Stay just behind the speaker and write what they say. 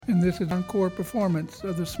and this is an encore performance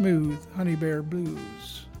of the smooth Honey Bear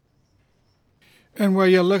Blues. And where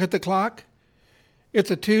you look at the clock,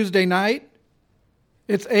 it's a Tuesday night,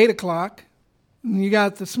 it's 8 o'clock, and you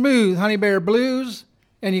got the smooth Honey Bear Blues,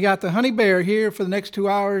 and you got the Honey Bear here for the next 2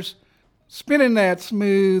 hours, spinning that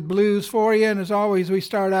smooth blues for you. And as always, we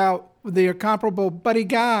start out with the incomparable Buddy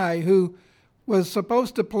Guy, who was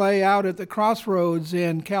supposed to play out at the Crossroads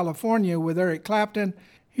in California with Eric Clapton.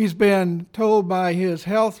 He's been told by his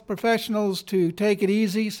health professionals to take it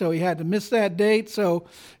easy, so he had to miss that date. So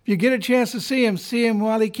if you get a chance to see him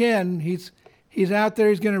while he can. He's out there.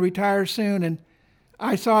 He's going to retire soon. And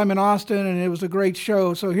I saw him in Austin, and it was a great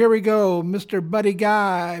show. So here we go, Mr. Buddy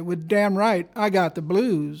Guy with Damn Right, I Got the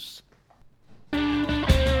Blues.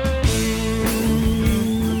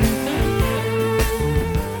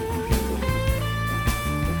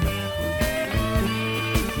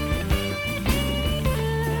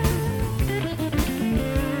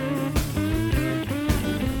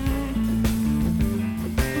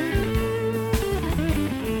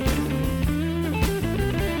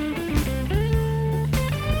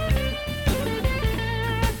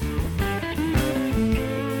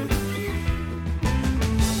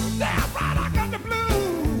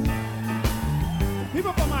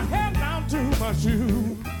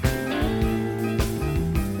 You.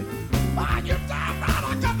 By your time, right,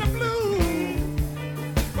 I got the blues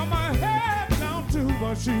from my head down to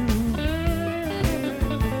my shoes.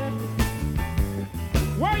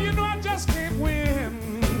 Well, you know I just can't win,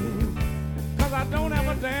 'cause I don't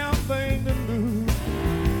have a damn thing to lose.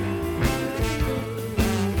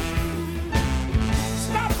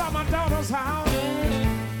 Stop by my daughter's house,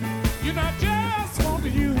 you know I just want to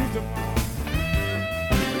use the phone.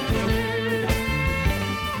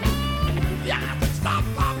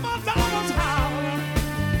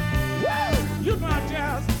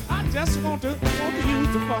 Just want to use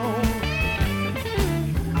the phone.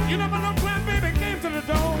 You know when the grandbaby came to the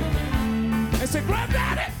door and said,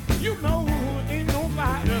 "Granddaddy, you know ain't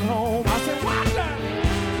nobody at home." I said, "Why, Daddy?"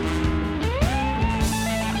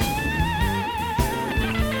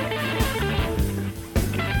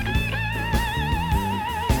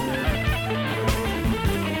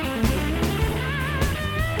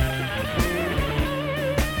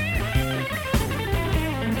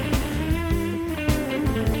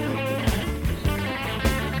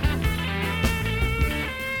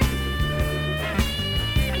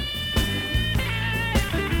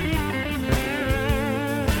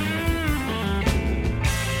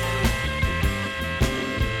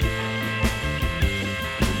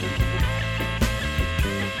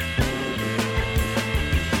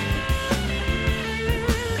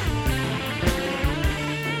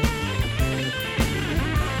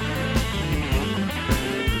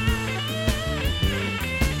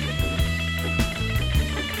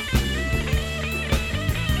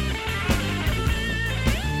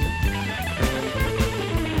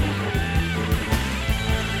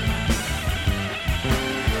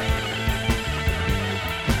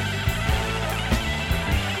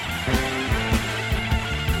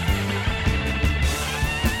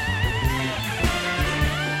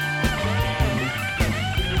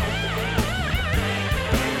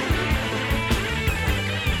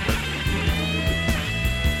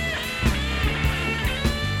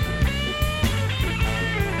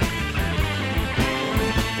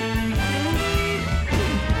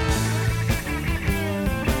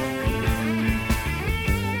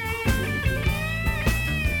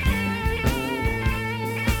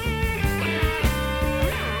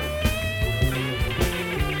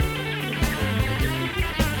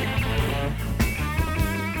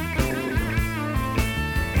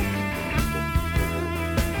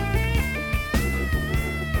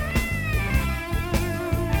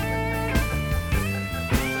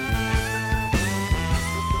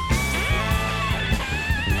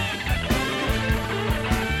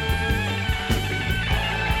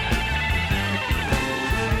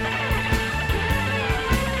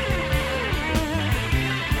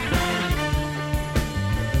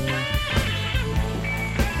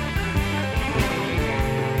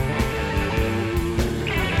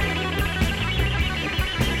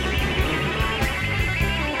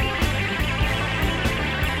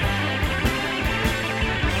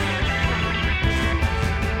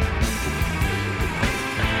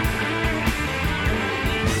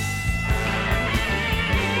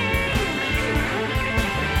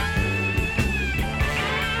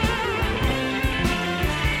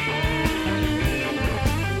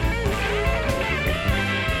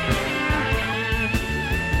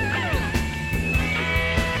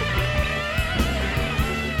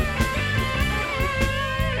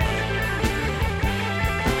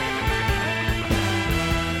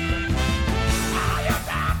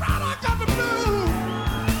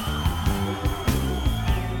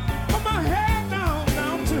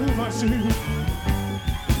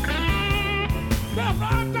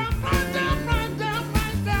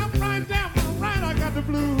 right, I got the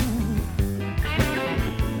blues.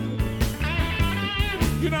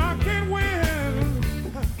 You know, I can't win,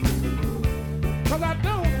 'cause I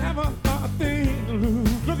don't have a thing to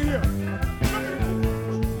lose. Look at here.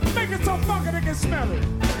 Make it so funky they can smell it.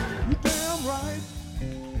 You damn right.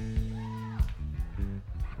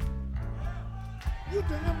 You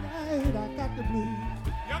damn right, I got the blues.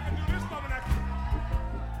 Y'all can do this for me now.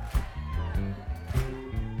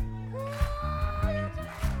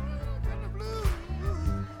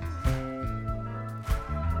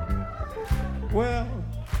 Well,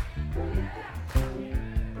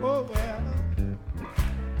 oh well,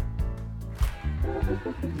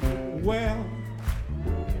 well,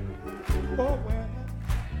 oh well,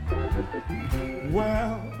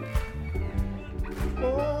 well,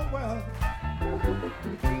 oh well,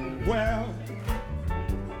 well,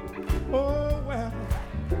 oh well,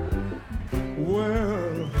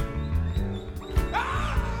 well,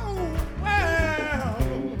 oh well,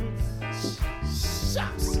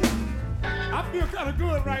 shucks. I feel kind of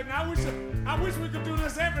good right now. I wish we could do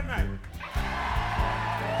this every night.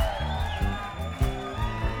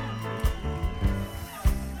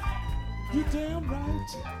 You damn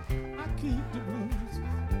right, I keep the blues.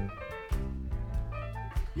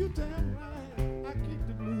 You damn right, I keep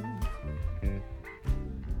the blues.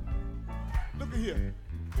 Look at here.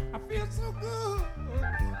 I feel so good.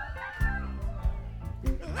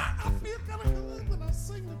 I feel kind of good when I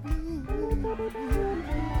sing the blues.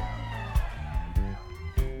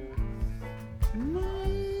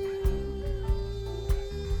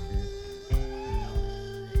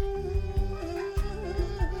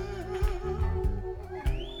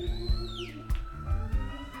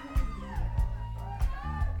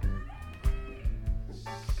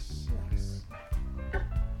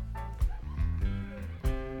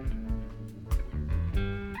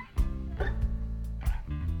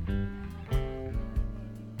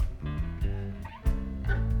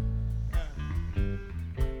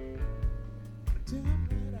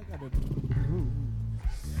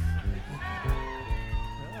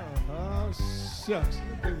 Shucks.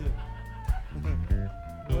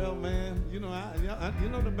 Well, man, you know, you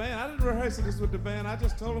know the band. I didn't rehearse this with the band. I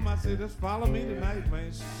just told them, I said, just follow me tonight,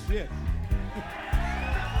 man. Shit.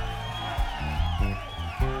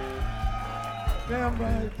 Damn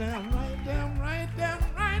right, damn right, damn right, damn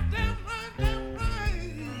right, damn right, damn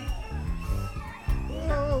right.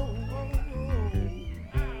 Oh, oh, oh.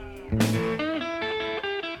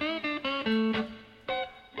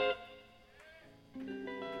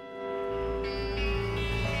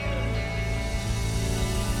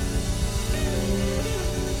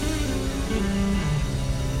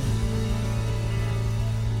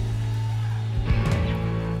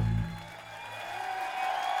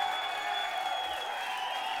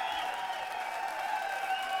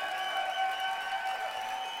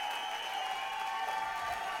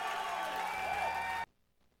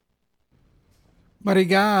 Buddy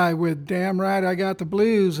Guy with Damn Right I Got the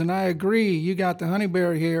Blues, and I agree, you got the Honey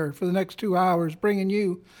Bear here for the next 2 hours, bringing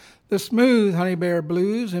you the smooth Honey Bear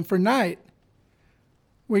Blues. And for night,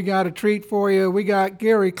 we got a treat for you. We got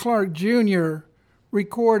Gary Clark Jr.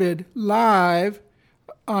 recorded live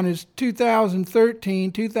on his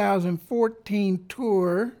 2013-2014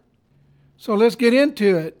 tour. So let's get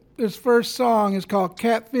into it. This first song is called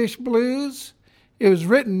Catfish Blues. It was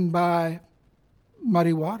written by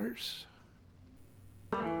Muddy Waters.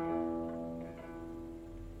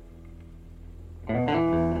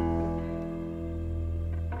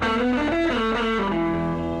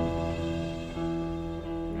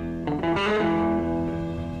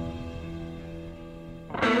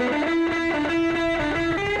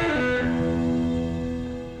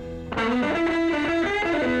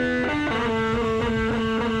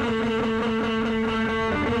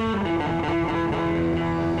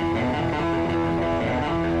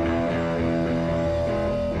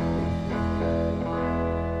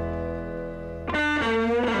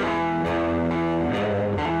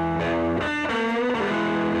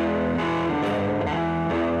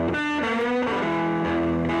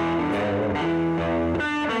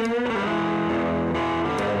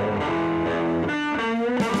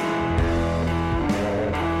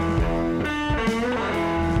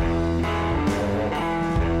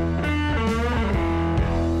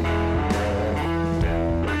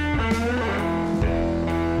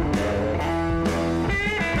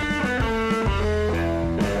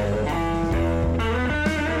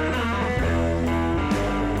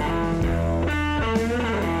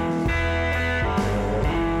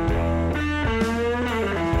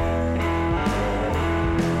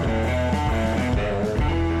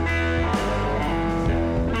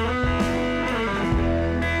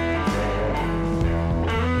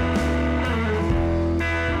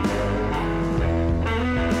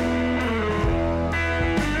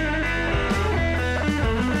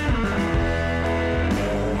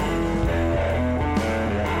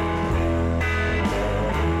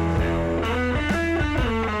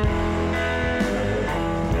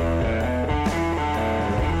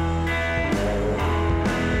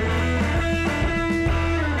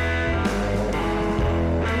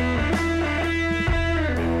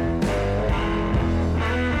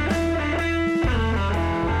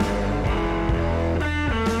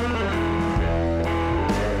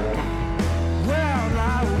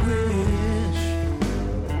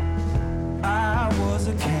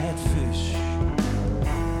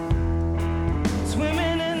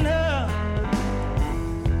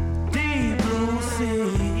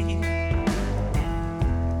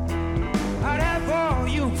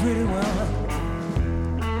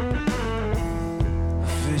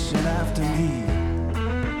 after me,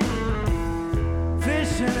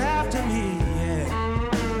 fishing after me, yeah,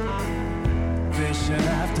 fishing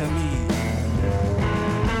after me.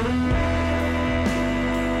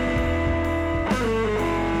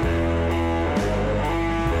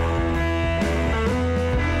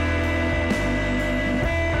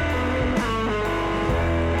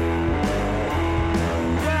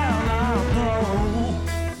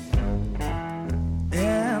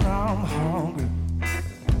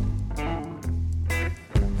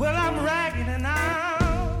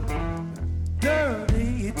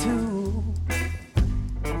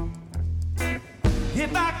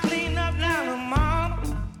 If I clean up now tomorrow,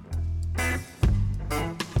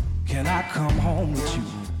 can I come home with you?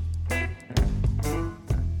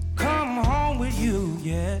 Come home with you,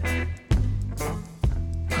 yeah.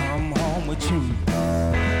 Come home with you.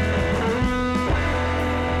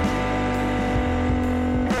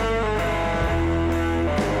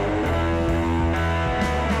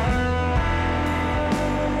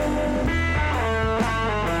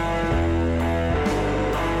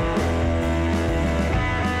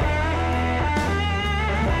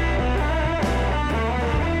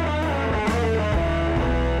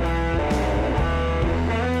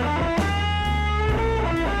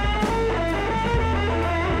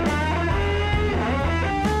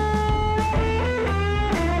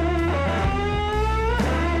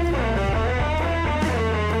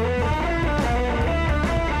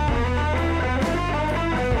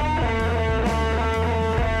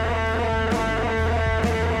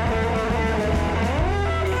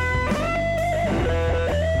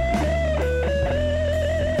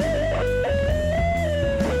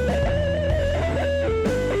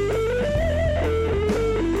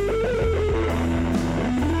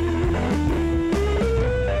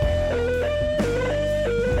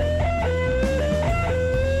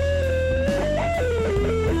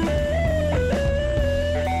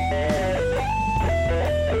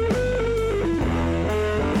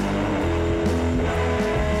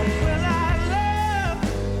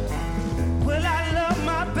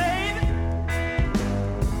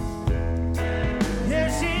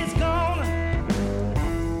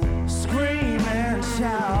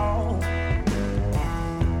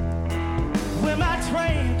 When my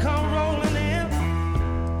train come rolling in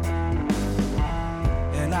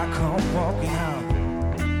and I come walking out,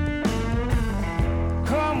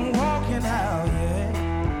 yeah,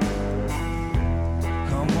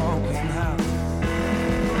 come walking out.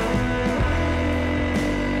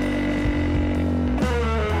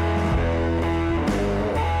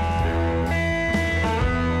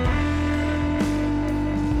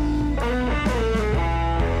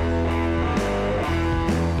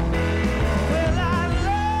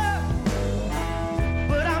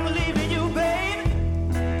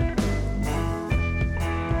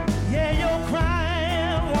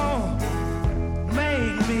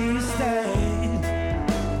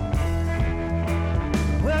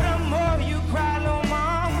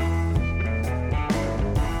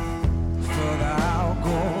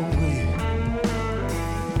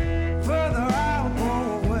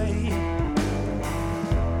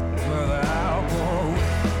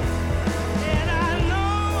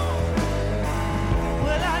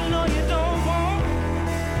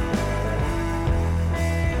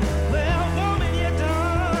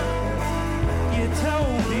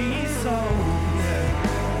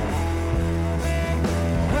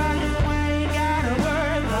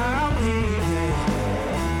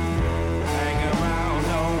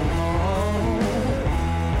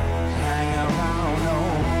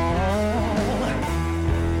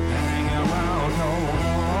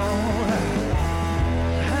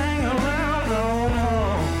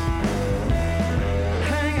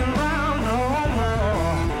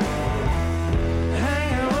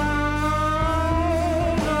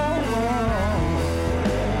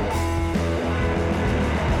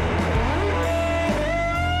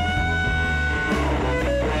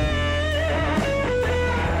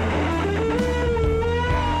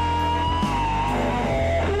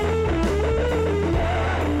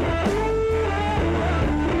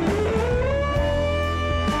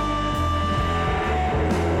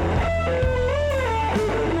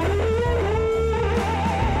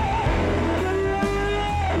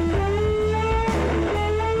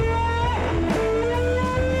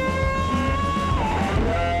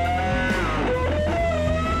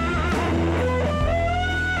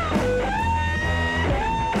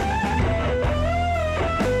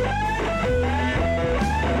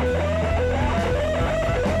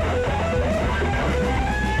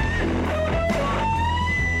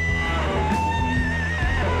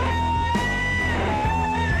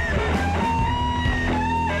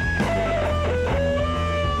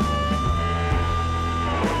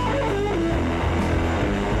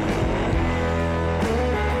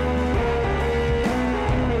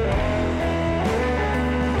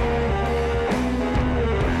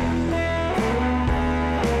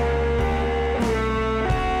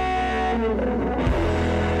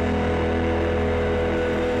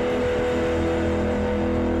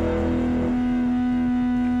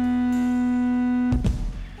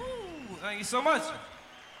 you so much.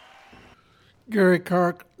 Gary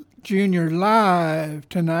Clark Jr. live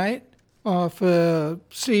tonight off a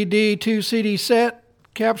two CD set,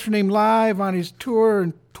 captured him live on his tour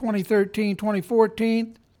in 2013,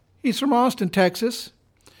 2014. He's from Austin, Texas.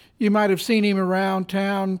 You might have seen him around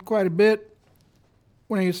town quite a bit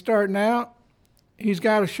when he was starting out. He's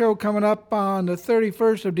got a show coming up on the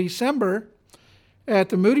 31st of December at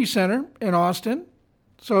the Moody Center in Austin.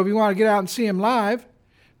 So if you want to get out and see him live,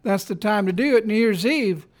 that's the time to do it. New Year's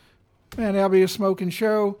Eve. Man, that'll be a smoking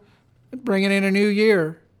show, bringing in a new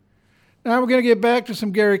year. Now we're going to get back to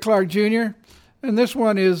some Gary Clark Jr., and this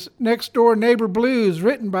one is Next Door Neighbor Blues,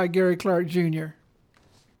 written by Gary Clark Jr.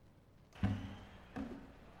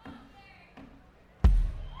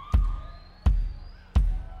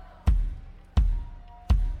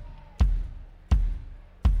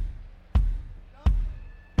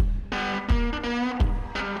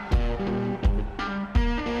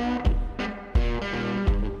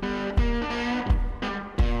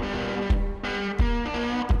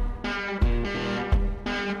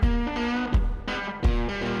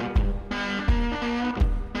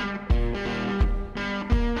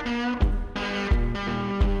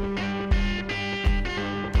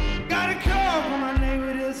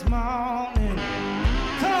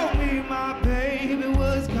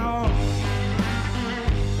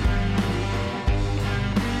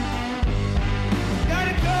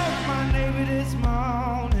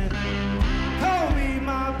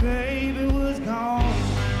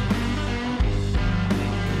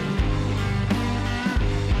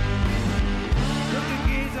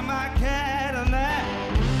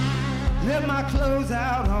 Clothes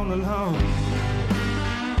out on the lawn.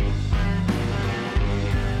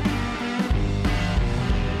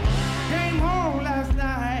 Came home last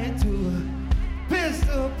night to a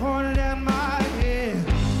pistol pointed at my head.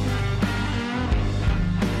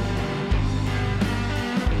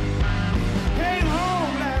 Came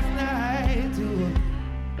home last night to a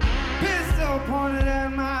pistol pointed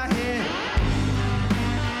at my head.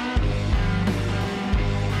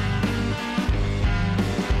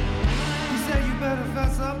 Better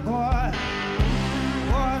fess up, boy.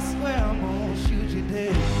 Boy, I swear I'm gonna shoot you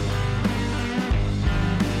dead.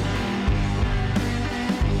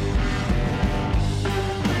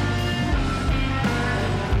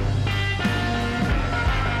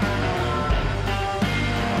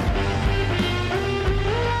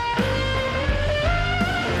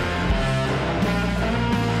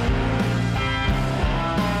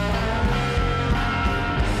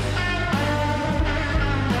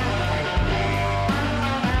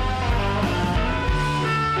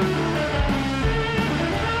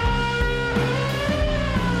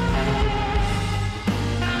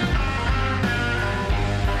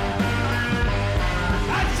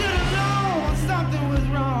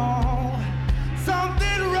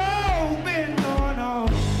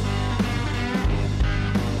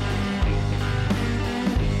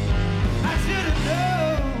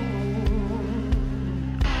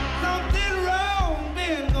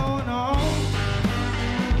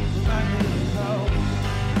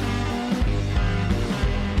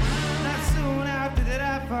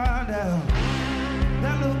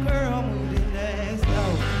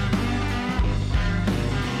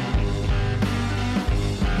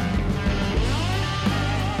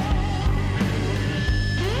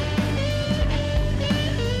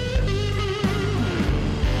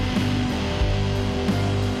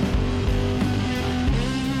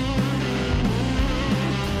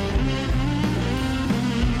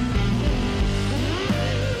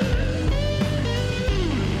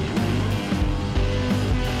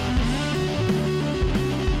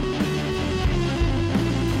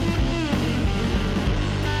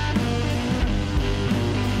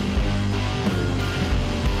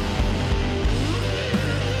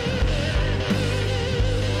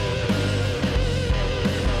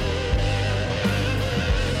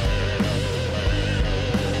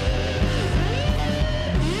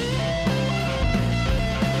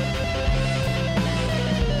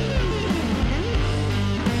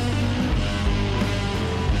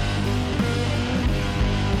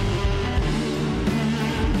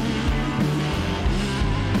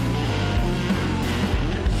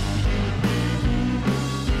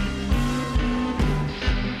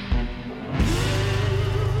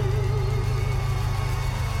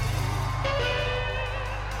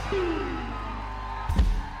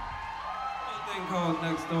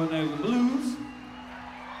 Next Door Neighbor Blues.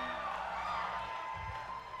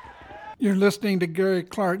 You're listening to Gary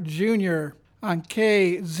Clark Jr. on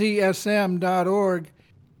KZSM.org,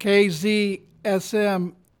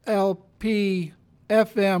 KZSM LP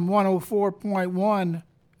FM 104.1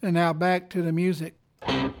 And now back to the music.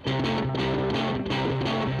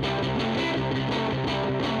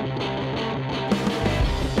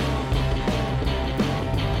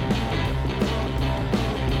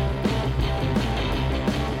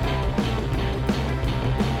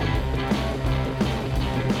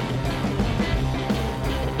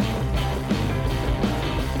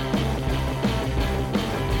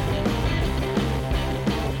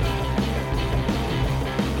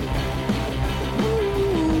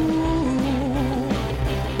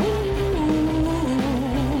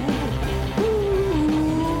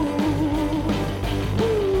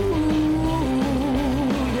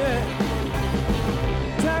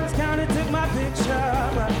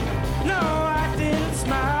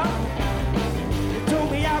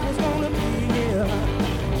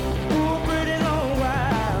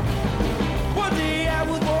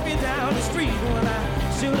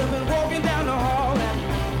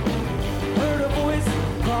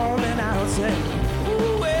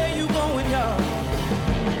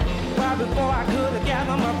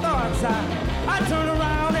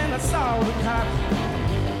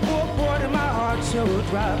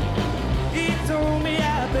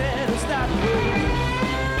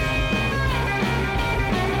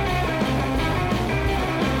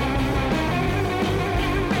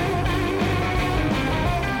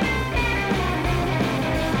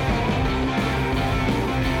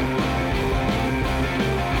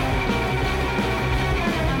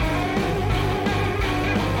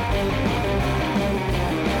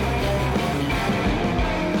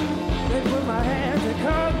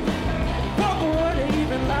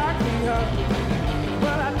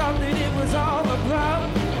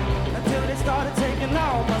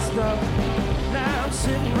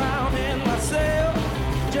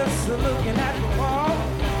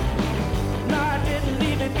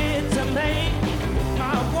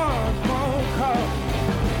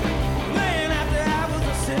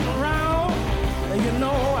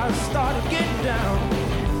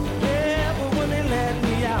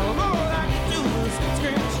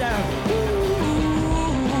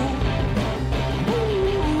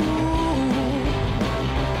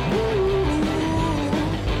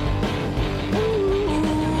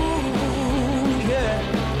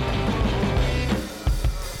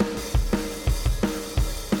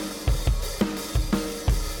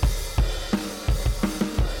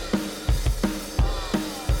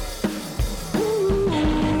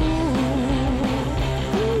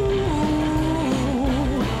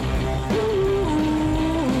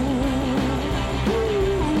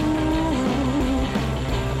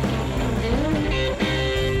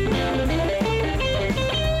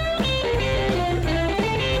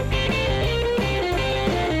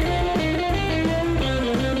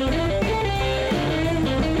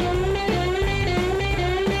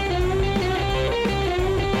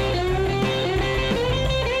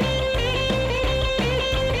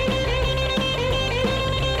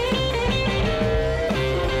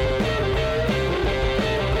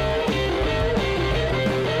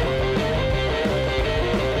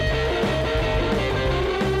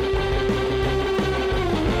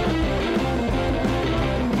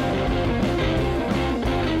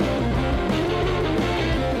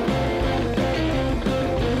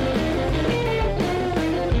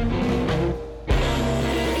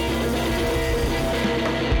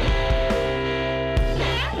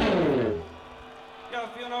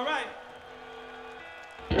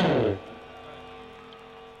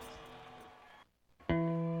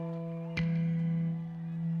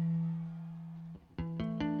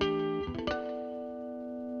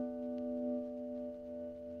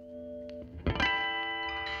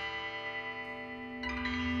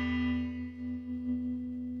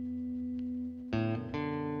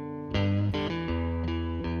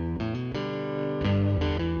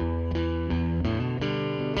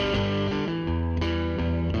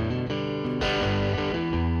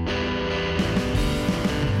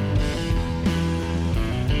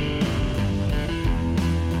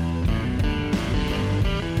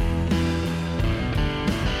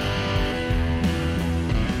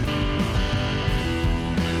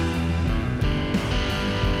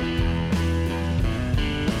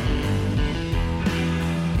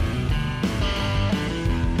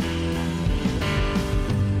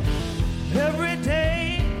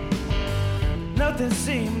 nothing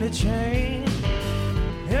seemed to change.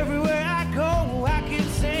 Everywhere I go, I keep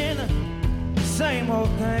saying the same old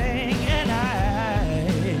thing, and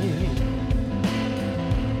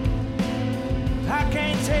I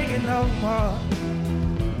can't take it no more.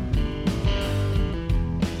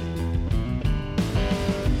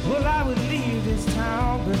 Well, I would leave this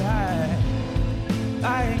town, but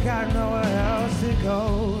I ain't got nowhere else to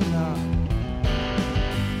go now.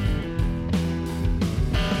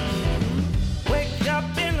 Wake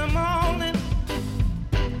up in the morning,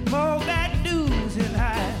 more bad news and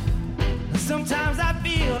sometimes I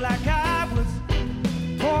feel like I was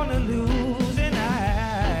born to lose, and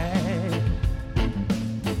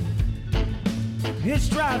it's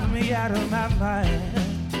driving me out of my mind.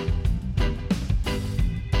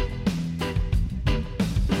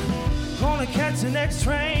 Gonna catch the next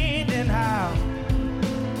train, then I'll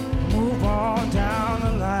move on down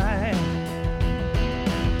the line.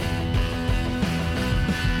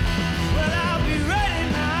 Well, I'll be ready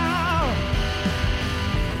now.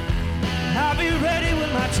 I'll be ready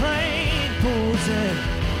when my train pulls in.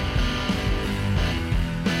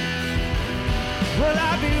 Well,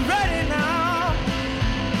 I'll be ready now.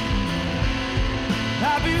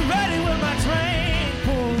 I'll be ready when my train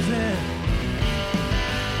pulls in.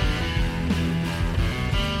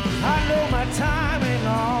 I know my time ain't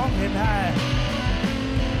long, and I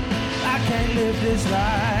can't live this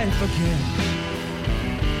life again.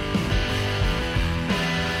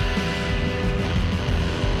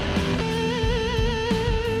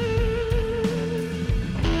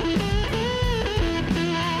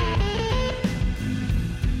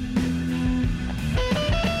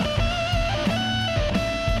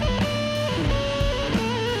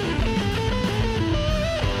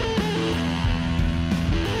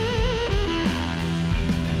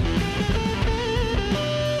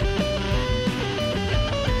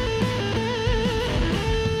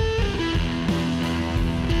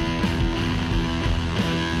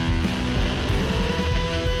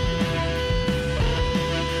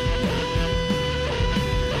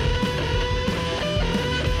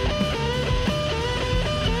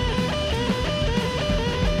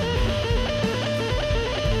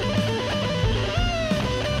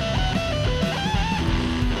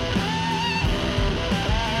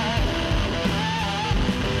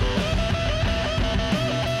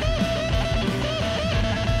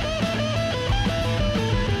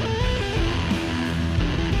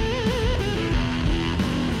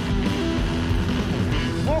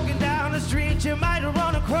 You might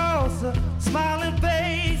run across a smiling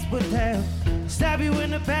face, but they'll stab you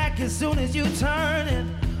in the back as soon as you turn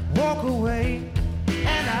and walk away.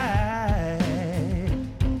 And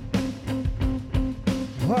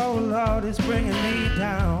oh Lord, it's bringing me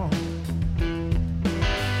down.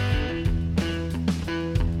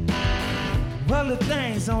 Well, if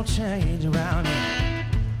things don't change around here,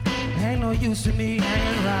 ain't no use to me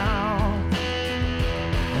hanging around.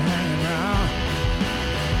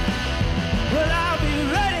 Well, I'll be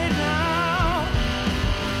ready now.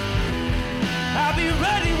 I'll be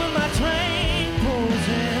ready when my train pulls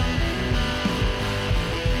in.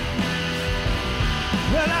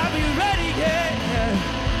 Well, I'll be ready, yeah.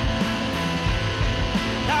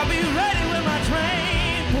 I'll be ready when my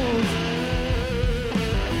train pulls in.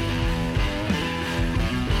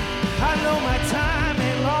 I know my time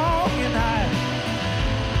ain't long, and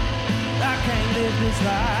I can't live this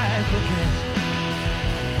life again.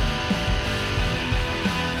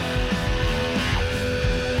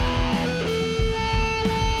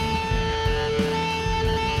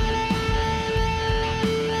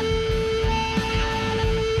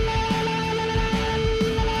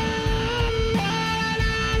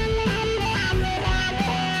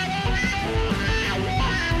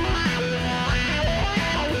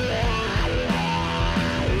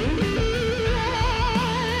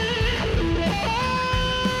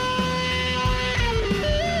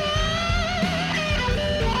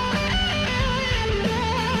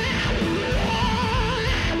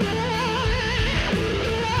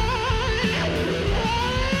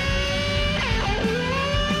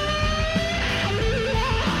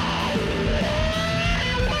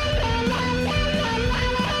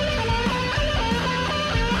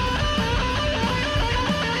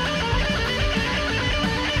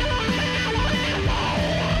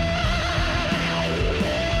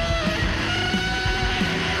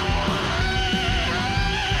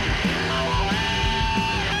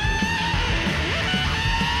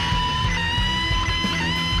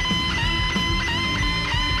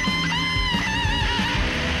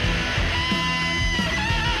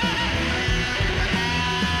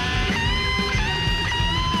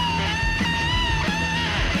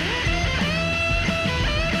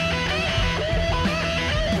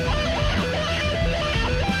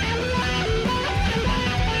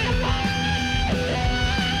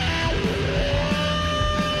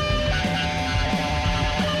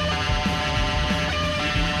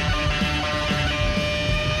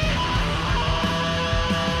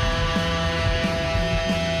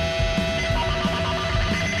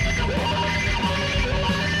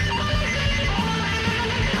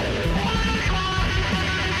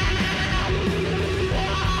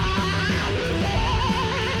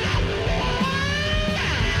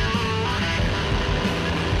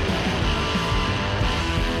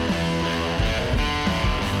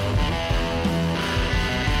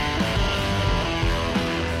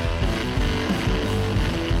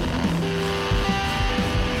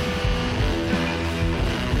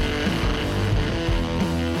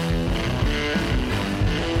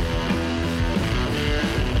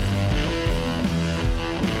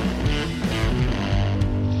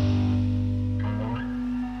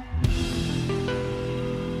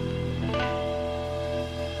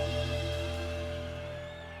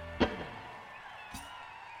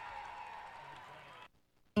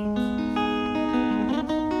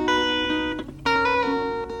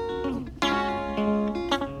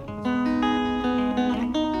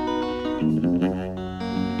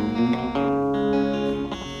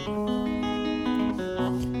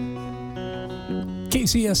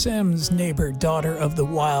 KCSM's Neighbor, Daughter of the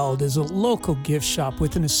Wild is a local gift shop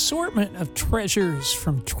with an assortment of treasures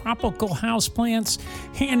from tropical houseplants,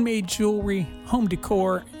 handmade jewelry, home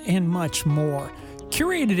decor, and much more.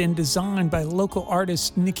 Curated and designed by local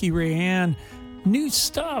artist Nikki Rayanne, new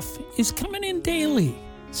stuff is coming in daily.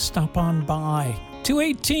 Stop on by.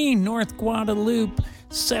 218 North Guadalupe,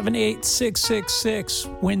 78666,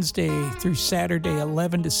 Wednesday through Saturday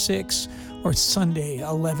 11 to 6 or Sunday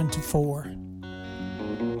 11 to 4.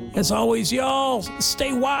 As always, y'all,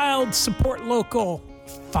 stay wild, support local,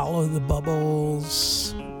 follow the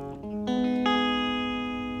bubbles.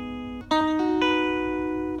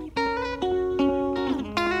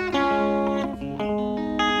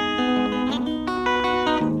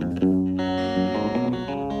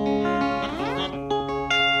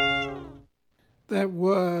 That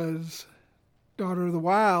was Daughter of the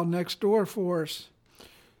Wild next door for us.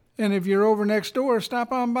 And if you're over next door,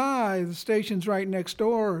 stop on by. The station's right next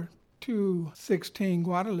door to 16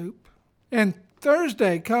 Guadalupe. And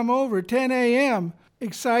Thursday, come over, 10 a.m.,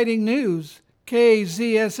 exciting news.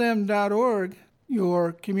 KZSM.org,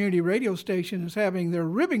 your community radio station, is having their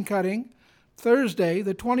ribbon cutting Thursday,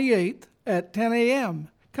 the 28th at 10 a.m.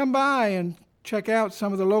 Come by and check out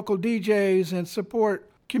some of the local DJs and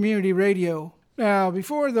support community radio. Now,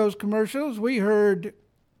 before those commercials, we heard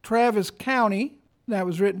Travis County. That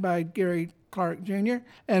was written by Gary Clark Jr.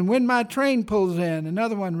 And When My Train Pulls In,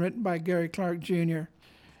 another one written by Gary Clark Jr.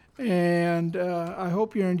 And I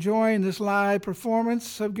hope you're enjoying this live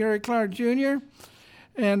performance of Gary Clark Jr.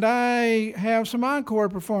 And I have some encore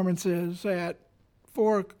performances at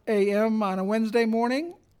 4 a.m. on a Wednesday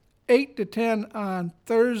morning, 8 to 10 on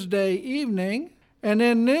Thursday evening, and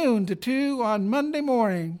then noon to 2 on Monday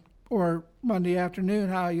morning, or Monday afternoon,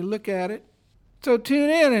 how you look at it. So tune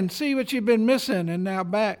in and see what you've been missing. And now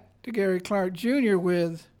back to Gary Clark Jr.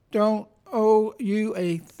 with Don't Owe You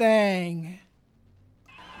a Thing.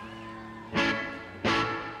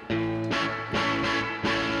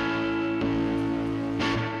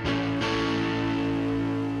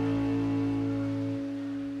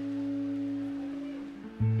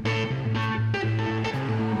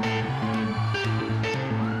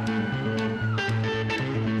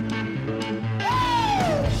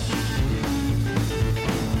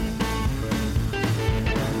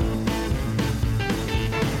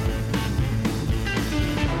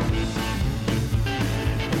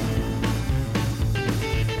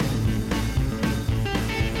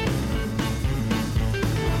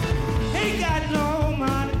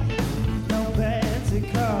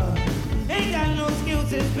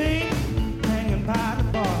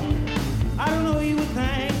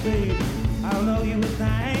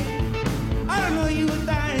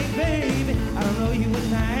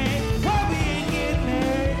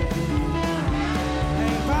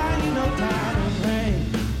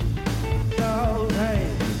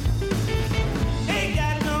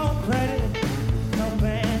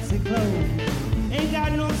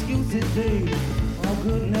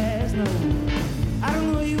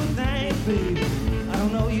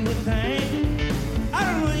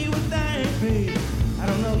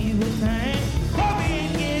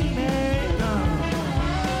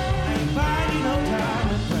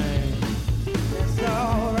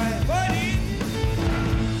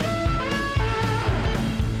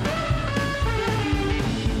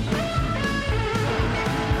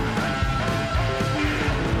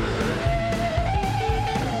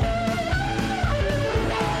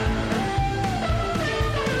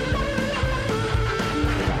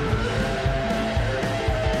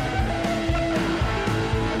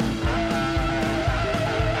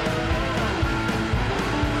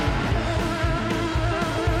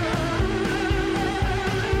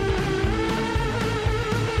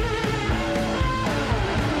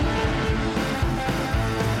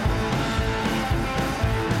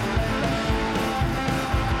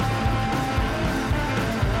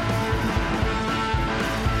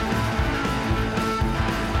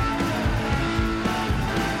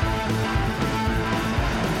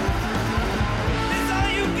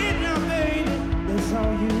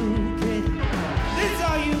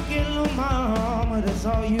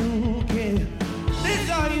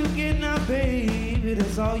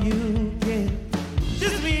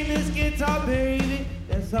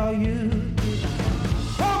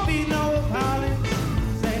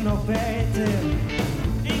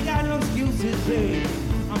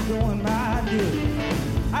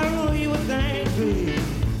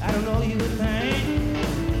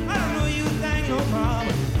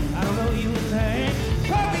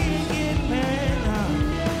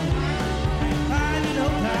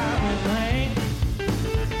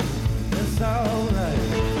 It's alright.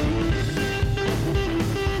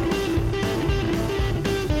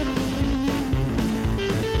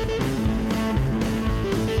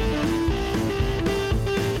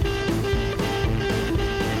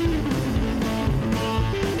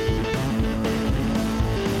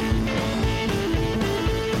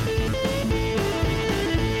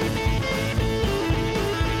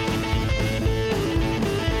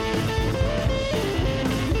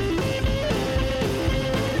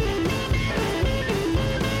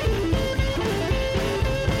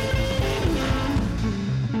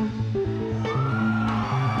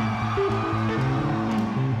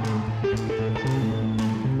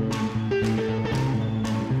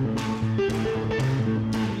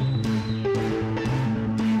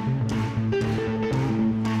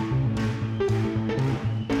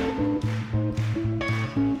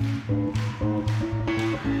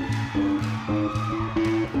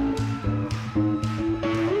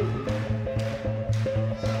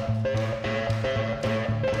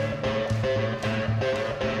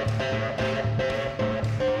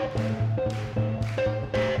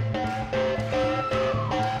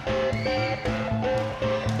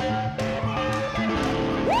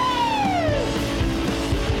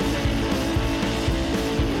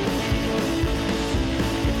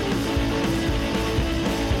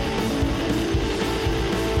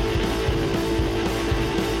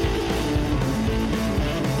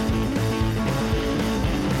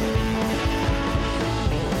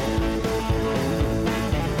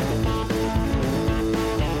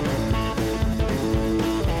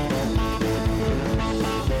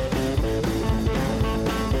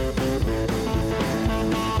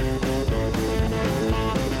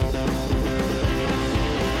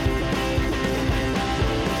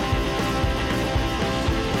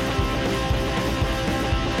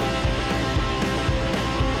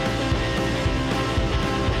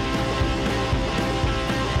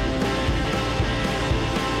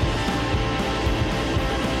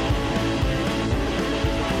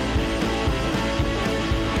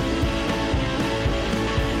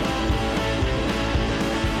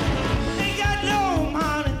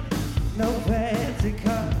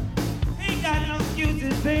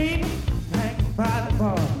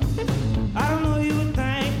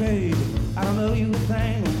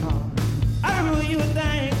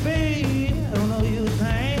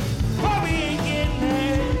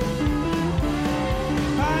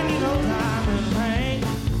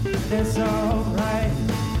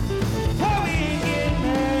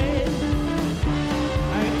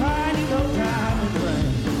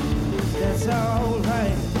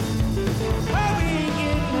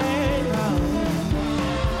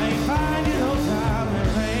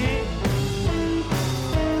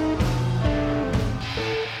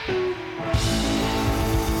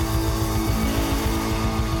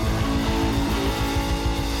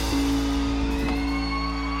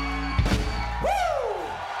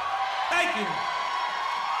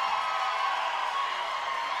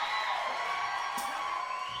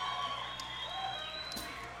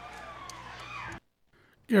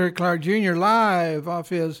 Gary Clark Jr. live off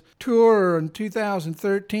his tour in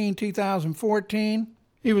 2013-2014.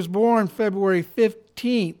 He was born February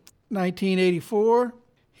 15th, 1984.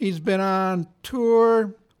 He's been on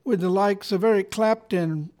tour with the likes of Eric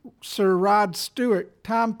Clapton, Sir Rod Stewart,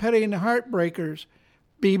 Tom Petty and the Heartbreakers,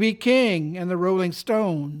 B.B. King and the Rolling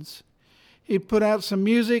Stones. He put out some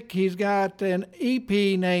music. He's got an EP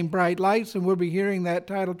named Bright Lights, and we'll be hearing that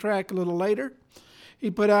title track a little later. He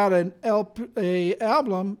put out an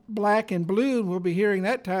album, Black and Blue, and we'll be hearing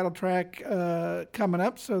that title track coming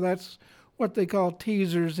up. So that's what they call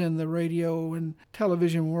teasers in the radio and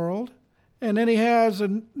television world. And then he has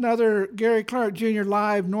another Gary Clark Jr.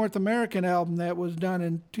 live North American album that was done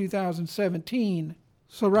in 2017.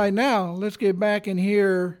 So right now, let's get back and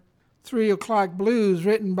hear 3 O'Clock Blues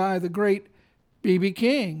written by the great B.B.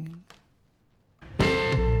 King.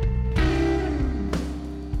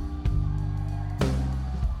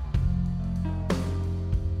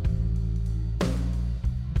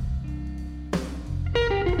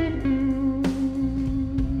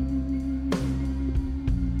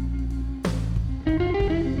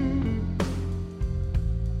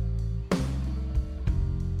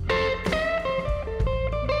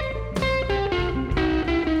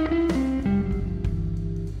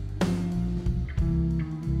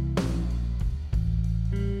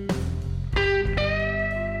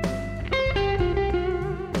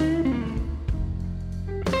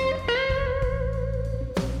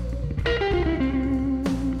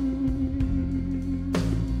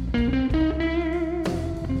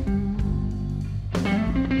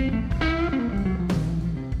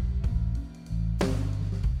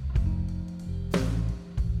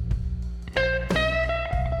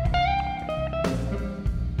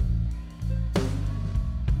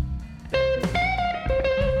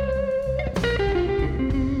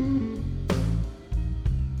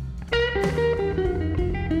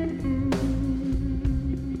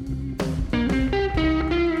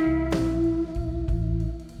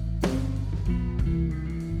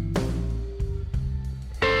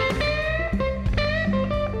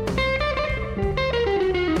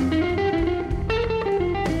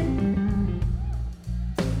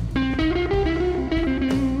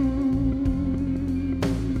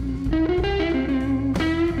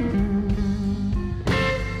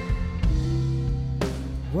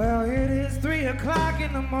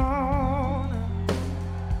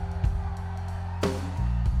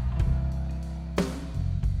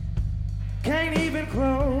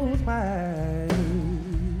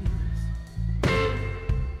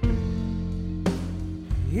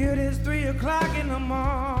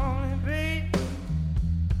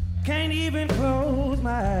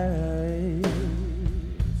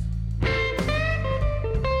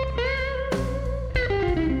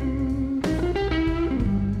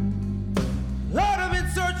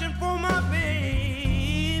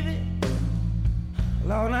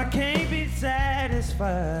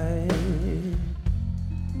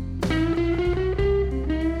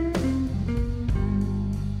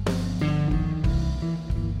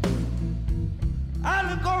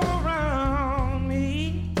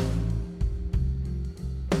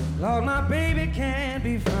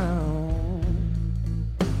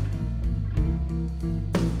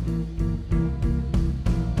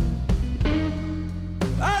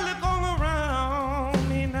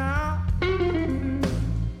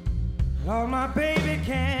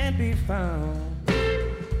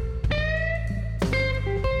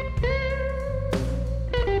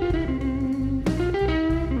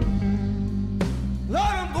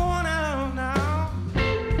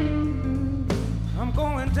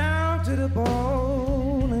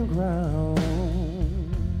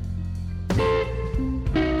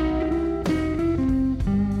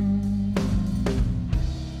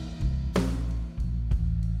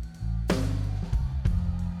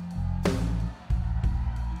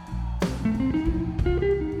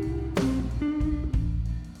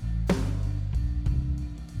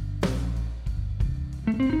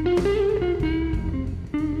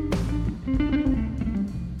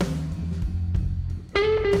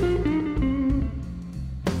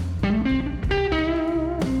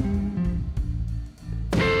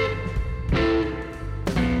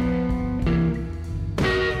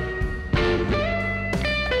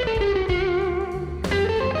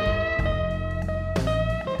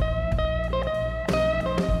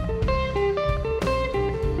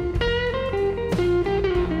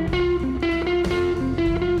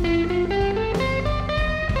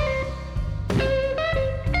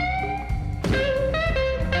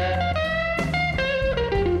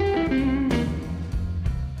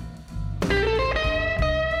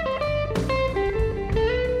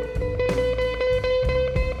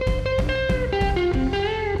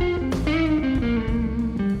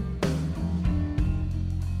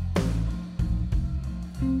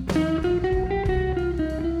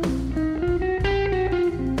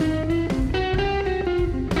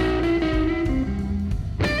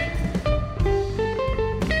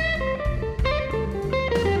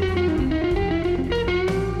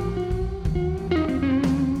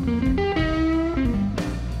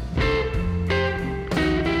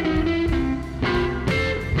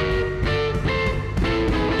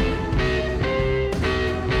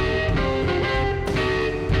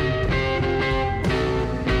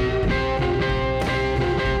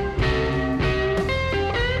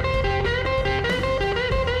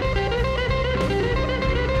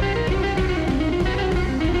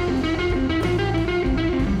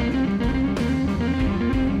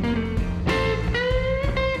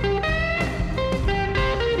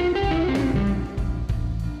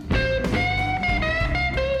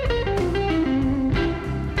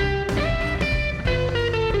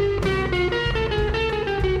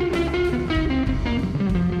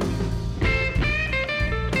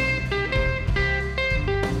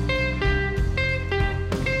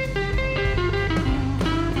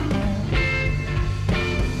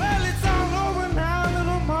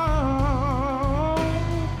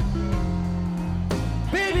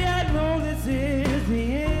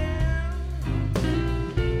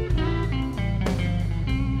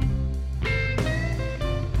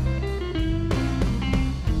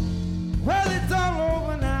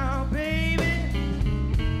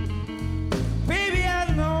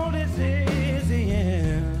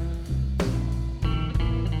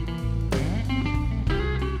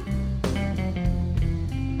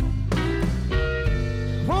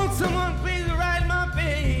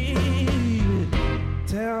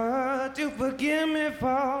 pay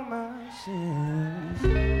for my sins.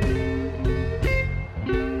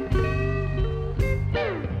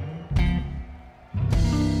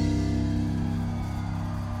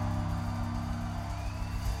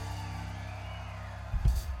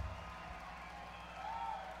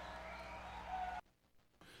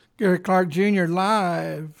 Gary Clark Jr.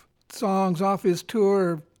 live, songs off his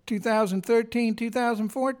tour of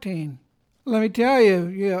 2013-2014. Let me tell you,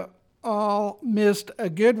 you all missed a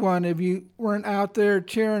good one if you weren't out there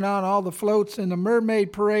cheering on all the floats in the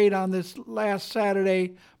Mermaid Parade on this last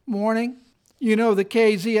Saturday morning. You know the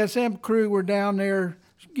KZSM crew were down there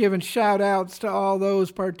giving shout-outs to all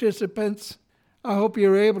those participants. I hope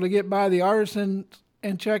you were able to get by the artisans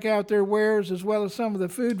and check out their wares as well as some of the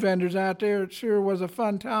food vendors out there. It sure was a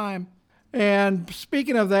fun time. And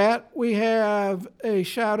speaking of that, we have a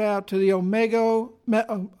shout out to the Omega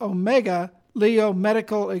Leo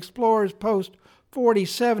Medical Explorers Post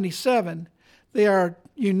 4077. They are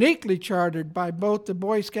uniquely chartered by both the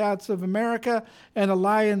Boy Scouts of America and the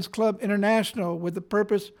Lions Club International with the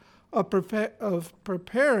purpose of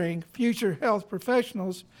preparing future health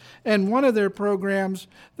professionals. And one of their programs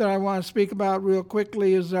that I want to speak about real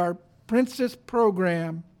quickly is our Princess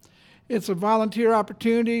Program. It's a volunteer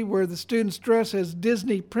opportunity where the students dress as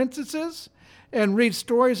Disney princesses and read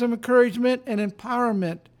stories of encouragement and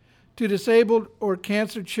empowerment to disabled or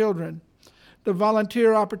cancer children. The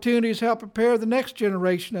volunteer opportunities help prepare the next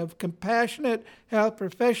generation of compassionate health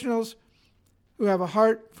professionals who have a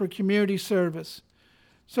heart for community service.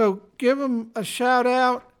 So give them a shout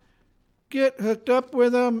out, get hooked up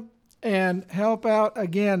with them, and help out,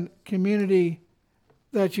 again, community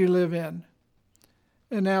that you live in.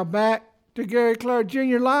 And now back to Gary Clark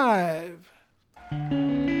Jr. Live.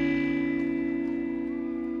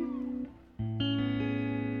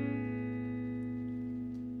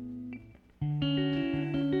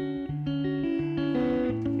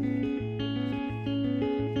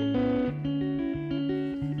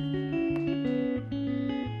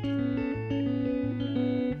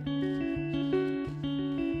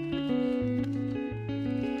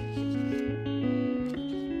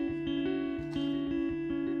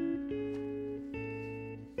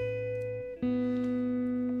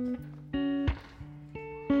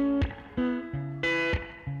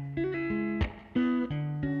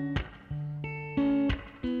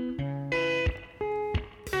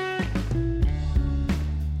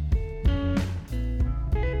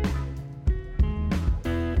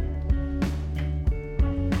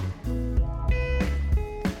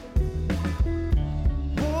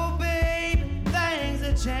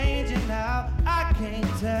 Changing now, I can't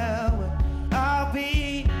tell where I'll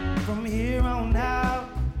be from here on out.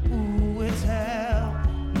 Ooh, it's hell,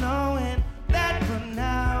 knowing that for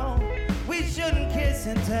now we shouldn't kiss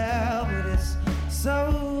and tell, but it's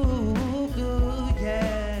so good,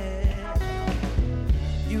 yeah.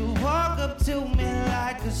 You walk up to me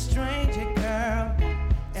like a stranger, girl,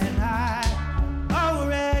 and I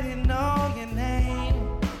already know your name.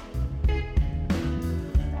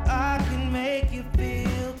 I can make you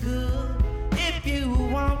feel good if you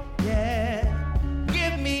want, yeah.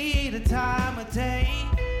 Give me the time of day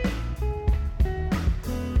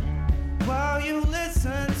while you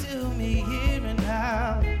listen to me here and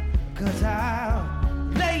now, 'cause I'll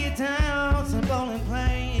lay you down some bowling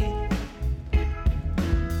plain.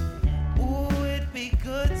 Ooh, it'd be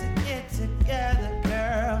good to get together,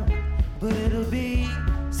 girl, but it'll be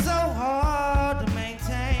so hard to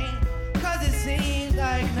maintain, 'cause it seems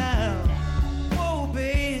like now, oh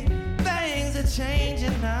babe, things are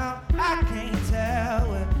changing now. I can't tell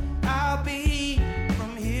where I'll be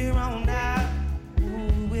from here on out.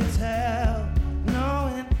 Ooh, it's hell,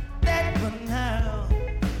 knowing that for now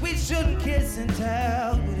we shouldn't kiss and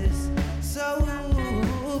tell, but it's so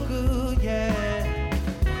good, yeah.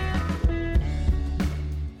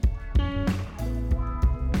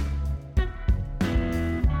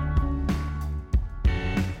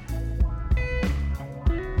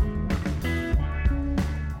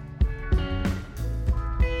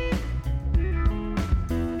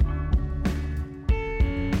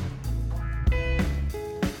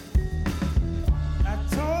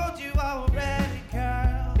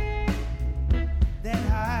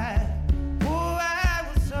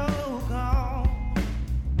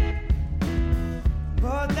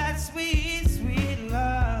 Sweet, sweet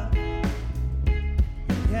love,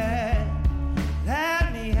 yeah,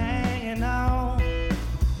 had me hanging on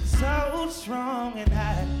so strong, and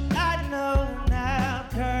I know now,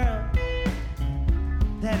 girl,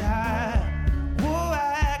 that I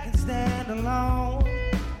can stand alone.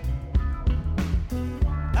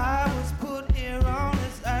 I was put here on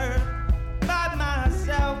this earth by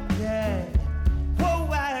myself, yeah.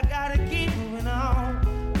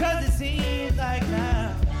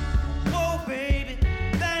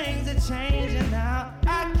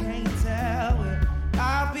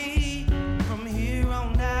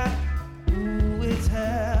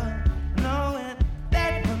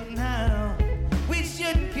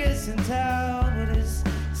 place in town, but it's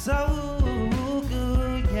so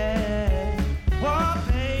good, yeah. Oh,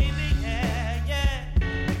 baby, yeah, yeah.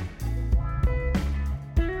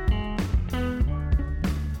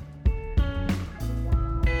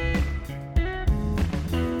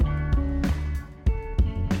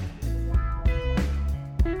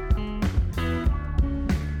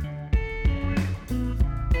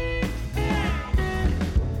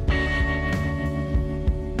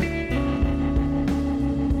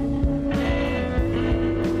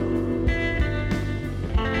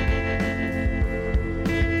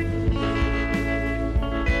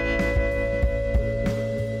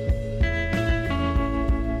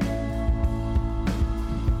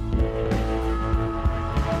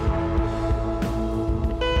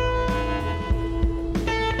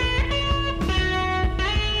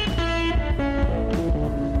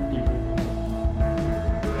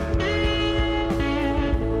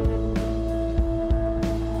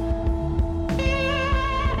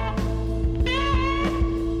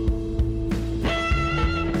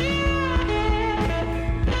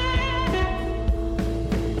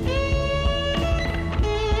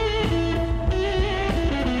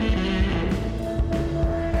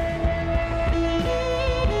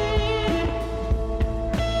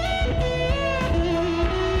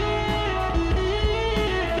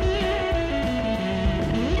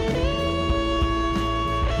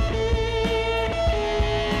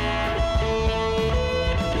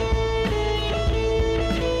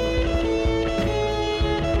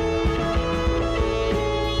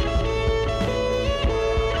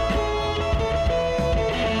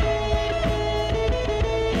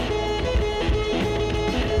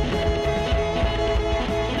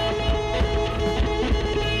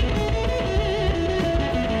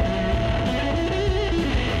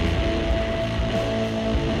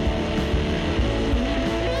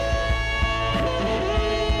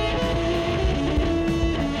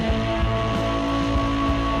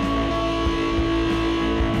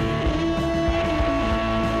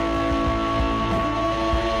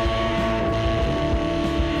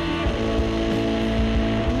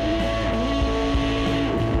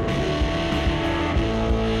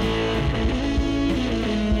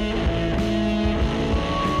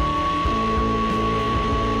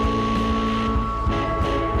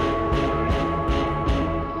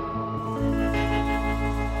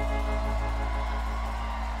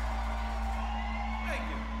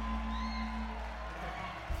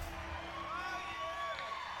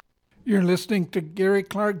 You're listening to Gary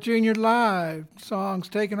Clark Jr. Live, songs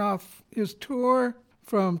taken off his tour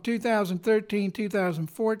from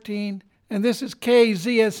 2013-2014, and this is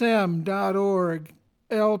KZSM.org,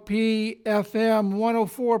 LPFM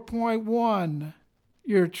 104.1,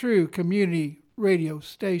 your true community radio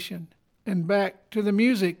station. And back to the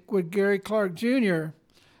music with Gary Clark Jr.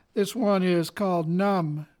 This one is called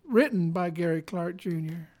Numb, written by Gary Clark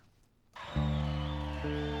Jr.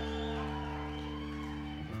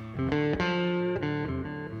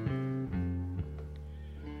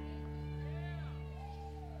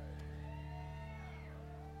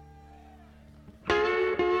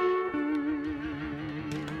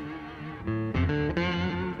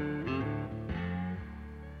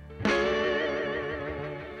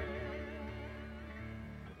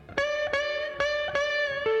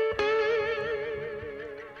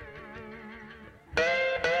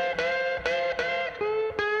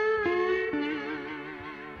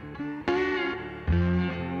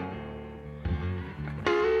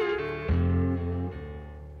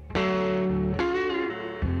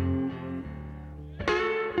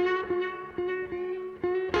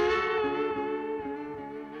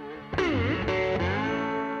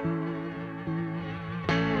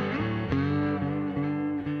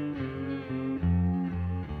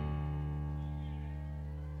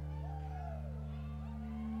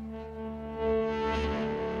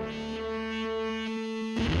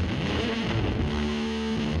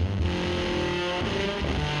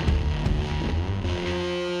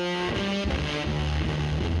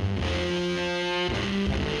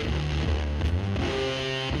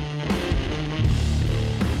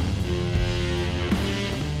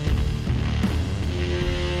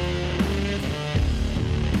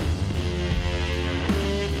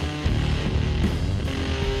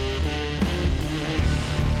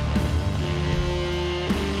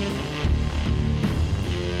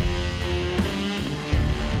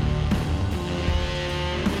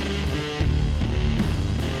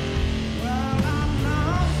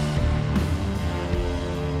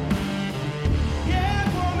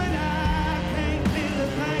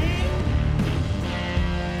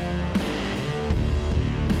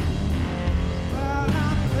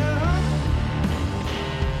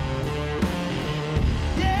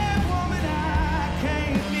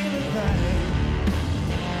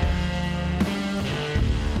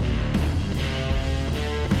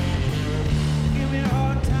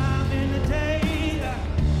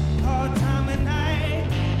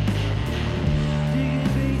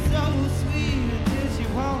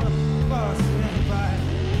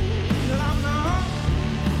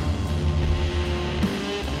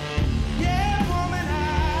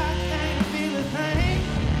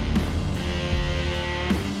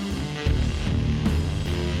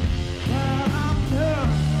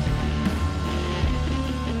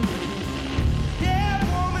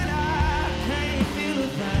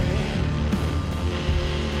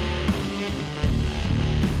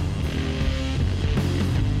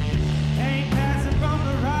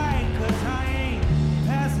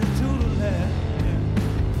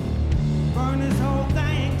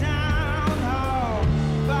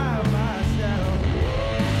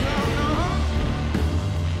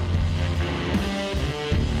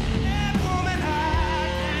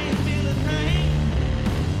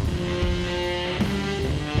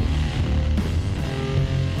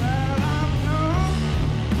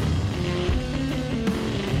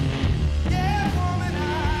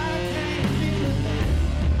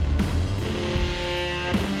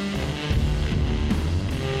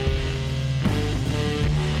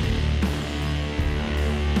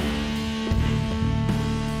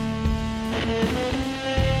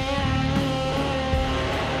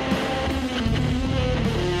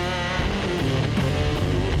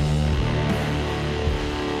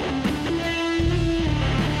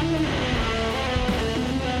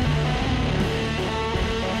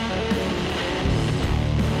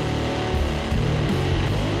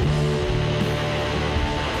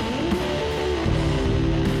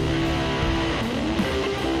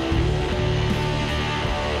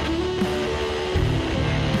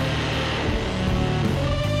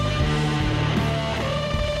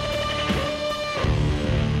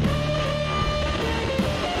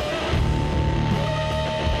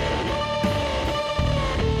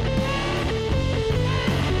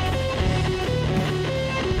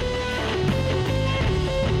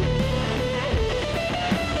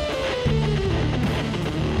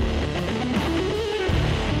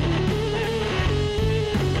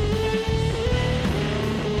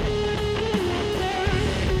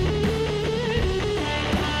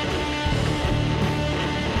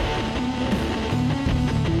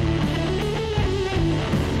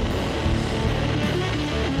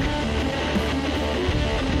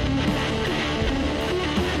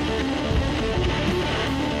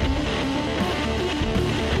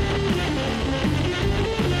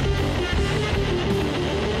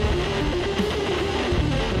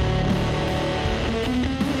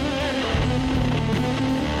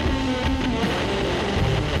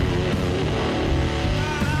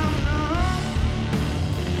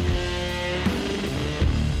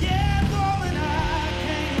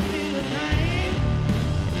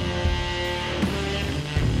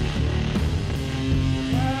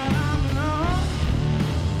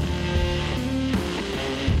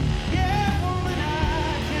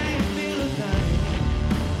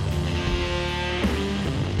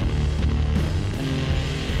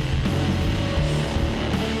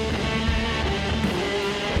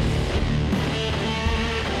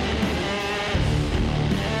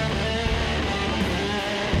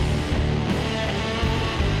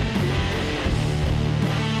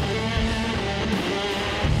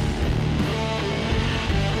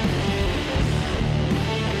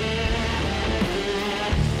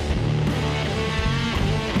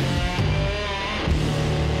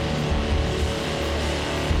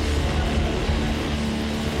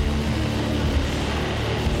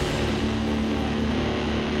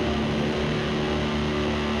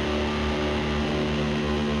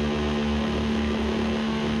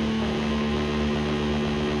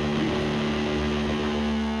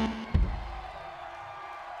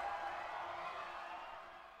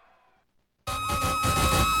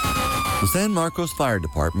 The San Marcos Fire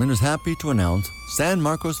Department is happy to announce San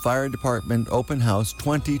Marcos Fire Department Open House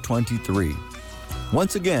 2023.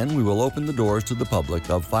 Once again, we will open the doors to the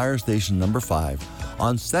public of Fire Station Number 5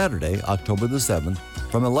 on Saturday, October the 7th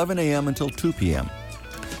from 11 a.m. until 2 p.m.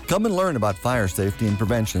 Come and learn about fire safety and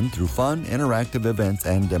prevention through fun, interactive events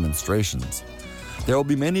and demonstrations. There will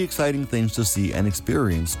be many exciting things to see and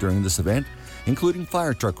experience during this event, including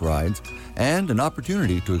fire truck rides and an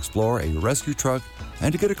opportunity to explore a rescue truck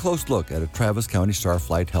and to get a close look at a Travis County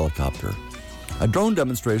Starflight helicopter. A drone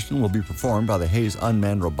demonstration will be performed by the Hayes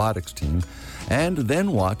Unmanned Robotics team and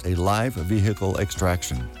then watch a live vehicle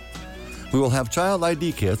extraction. We will have child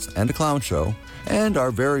ID kits and a clown show and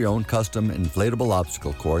our very own custom inflatable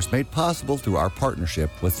obstacle course made possible through our partnership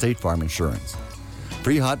with State Farm Insurance.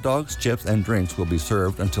 Free hot dogs, chips, and drinks will be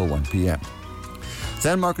served until 1 p.m.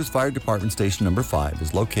 San Marcos Fire Department Station Number 5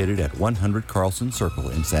 is located at 100 Carlson Circle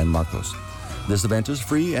in San Marcos. This event is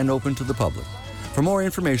free and open to the public. For more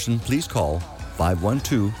information, please call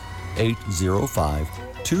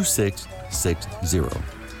 512-805-2660.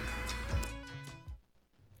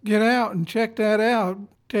 Get out and check that out.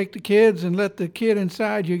 Take the kids and let the kid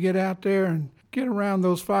inside you get out there and get around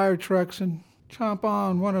those fire trucks and chomp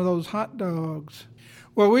on one of those hot dogs.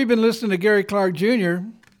 Well, we've been listening to Gary Clark Jr.,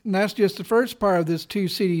 and that's just the first part of this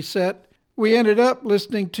 2-CD set. We ended up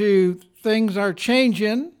listening to Things Are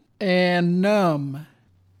Changin' and Numb.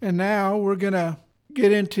 And now we're going to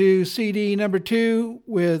get into CD number 2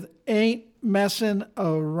 with Ain't Messin'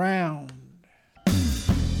 Around.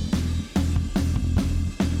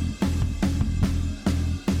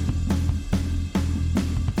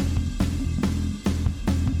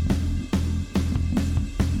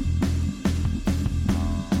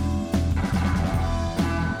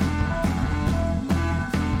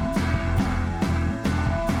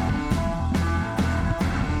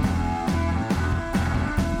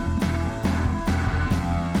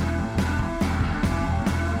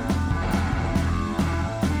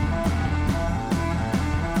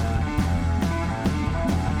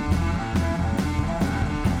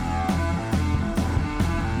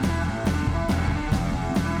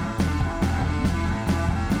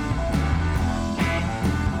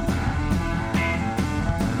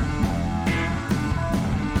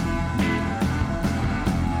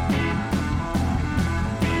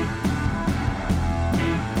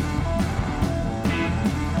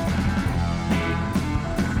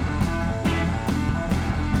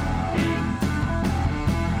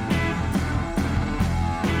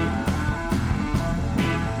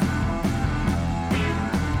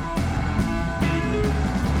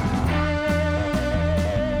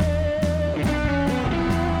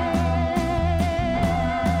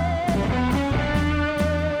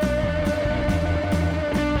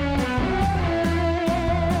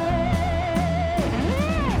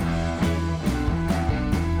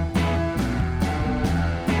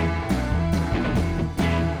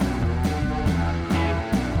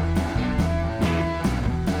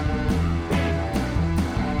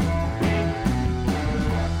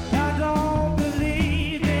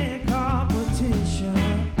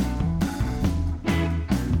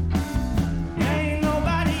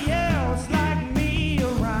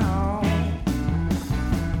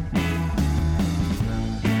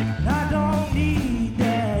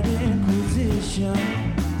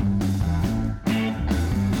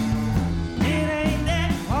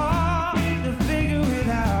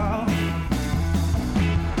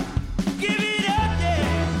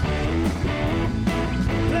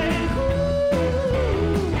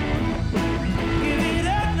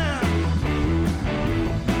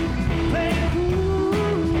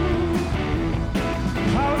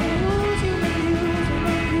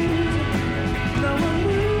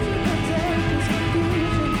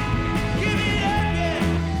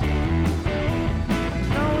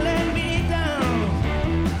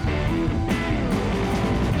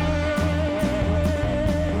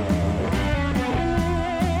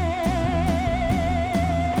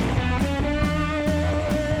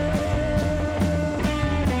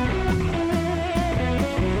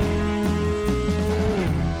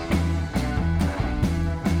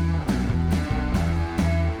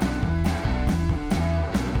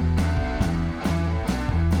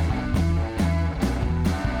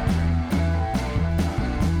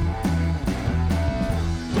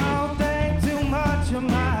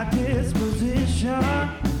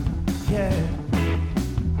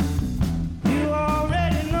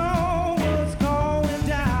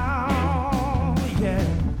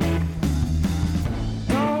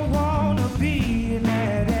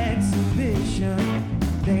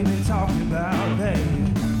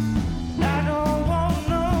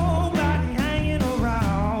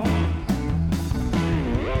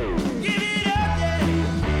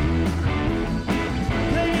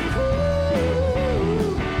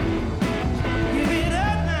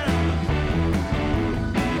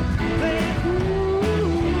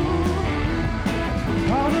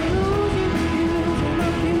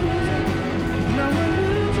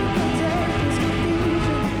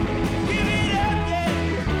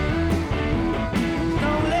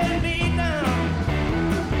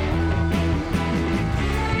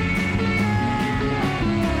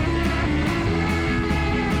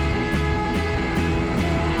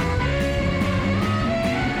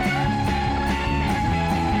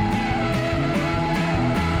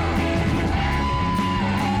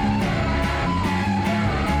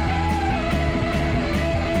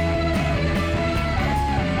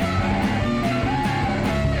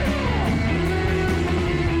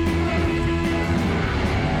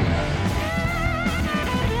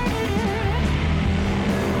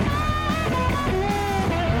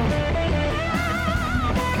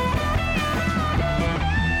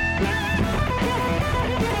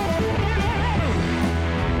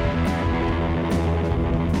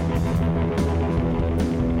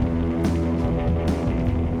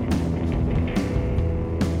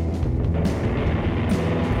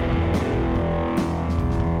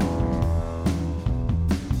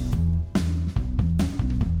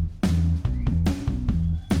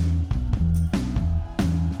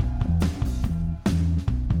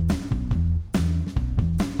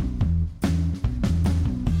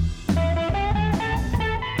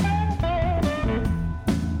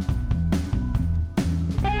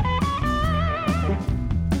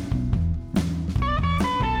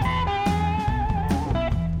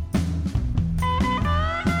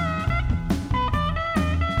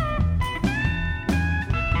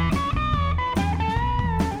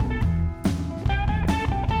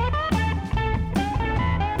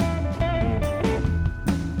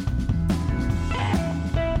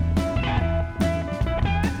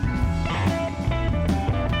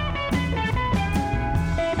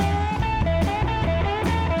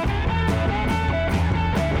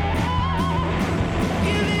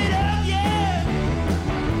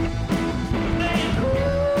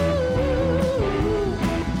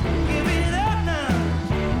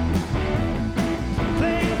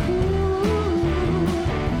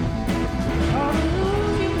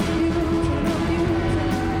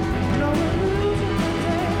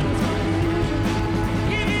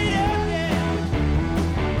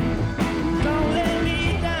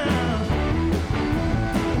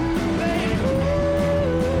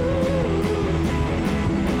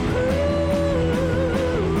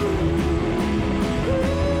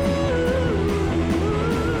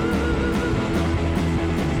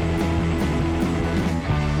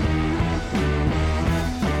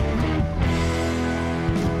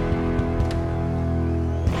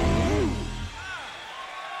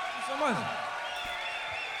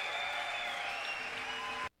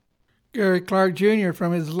 Gary Clark Jr.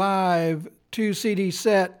 from his live 2-CD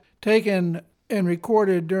set taken and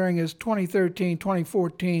recorded during his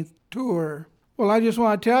 2013-2014 tour. Well, I just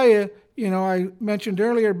want to tell you, I mentioned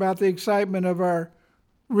earlier about the excitement of our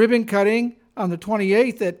ribbon cutting on the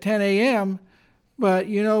 28th at 10 a.m., but,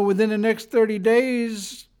 within the next 30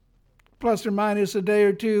 days, plus or minus a day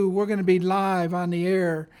or two, we're going to be live on the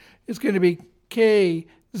air. It's going to be KZSM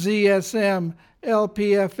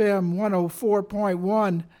LPFM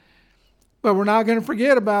 104.1. But we're not going to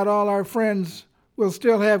forget about all our friends. We'll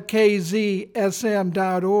still have kzsm.org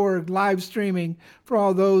live streaming for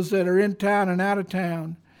all those that are in town and out of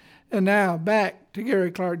town. And now, back to Gary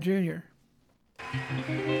Clark Jr.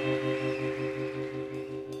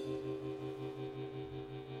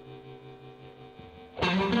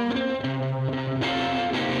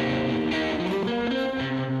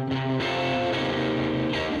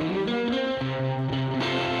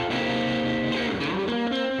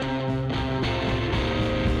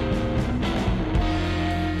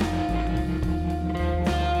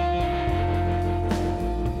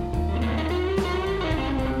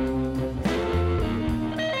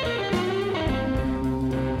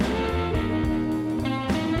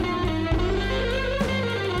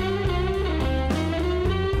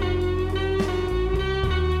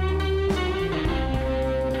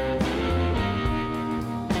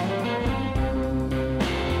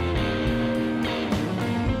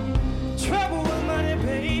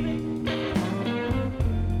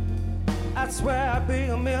 Swear I'd be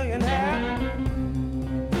a millionaire.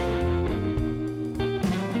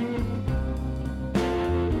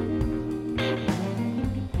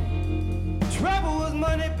 Trouble was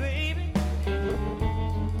money, baby.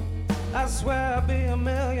 I swear I'd be a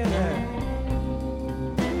millionaire.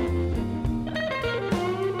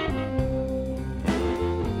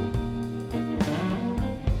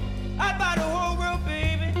 I'd buy the whole world,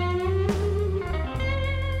 baby,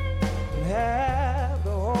 and have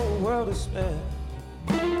the whole world to spare.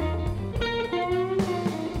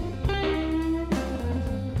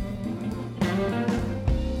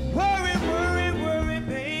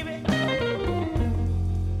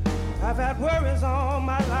 I've had worries all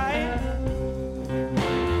my life.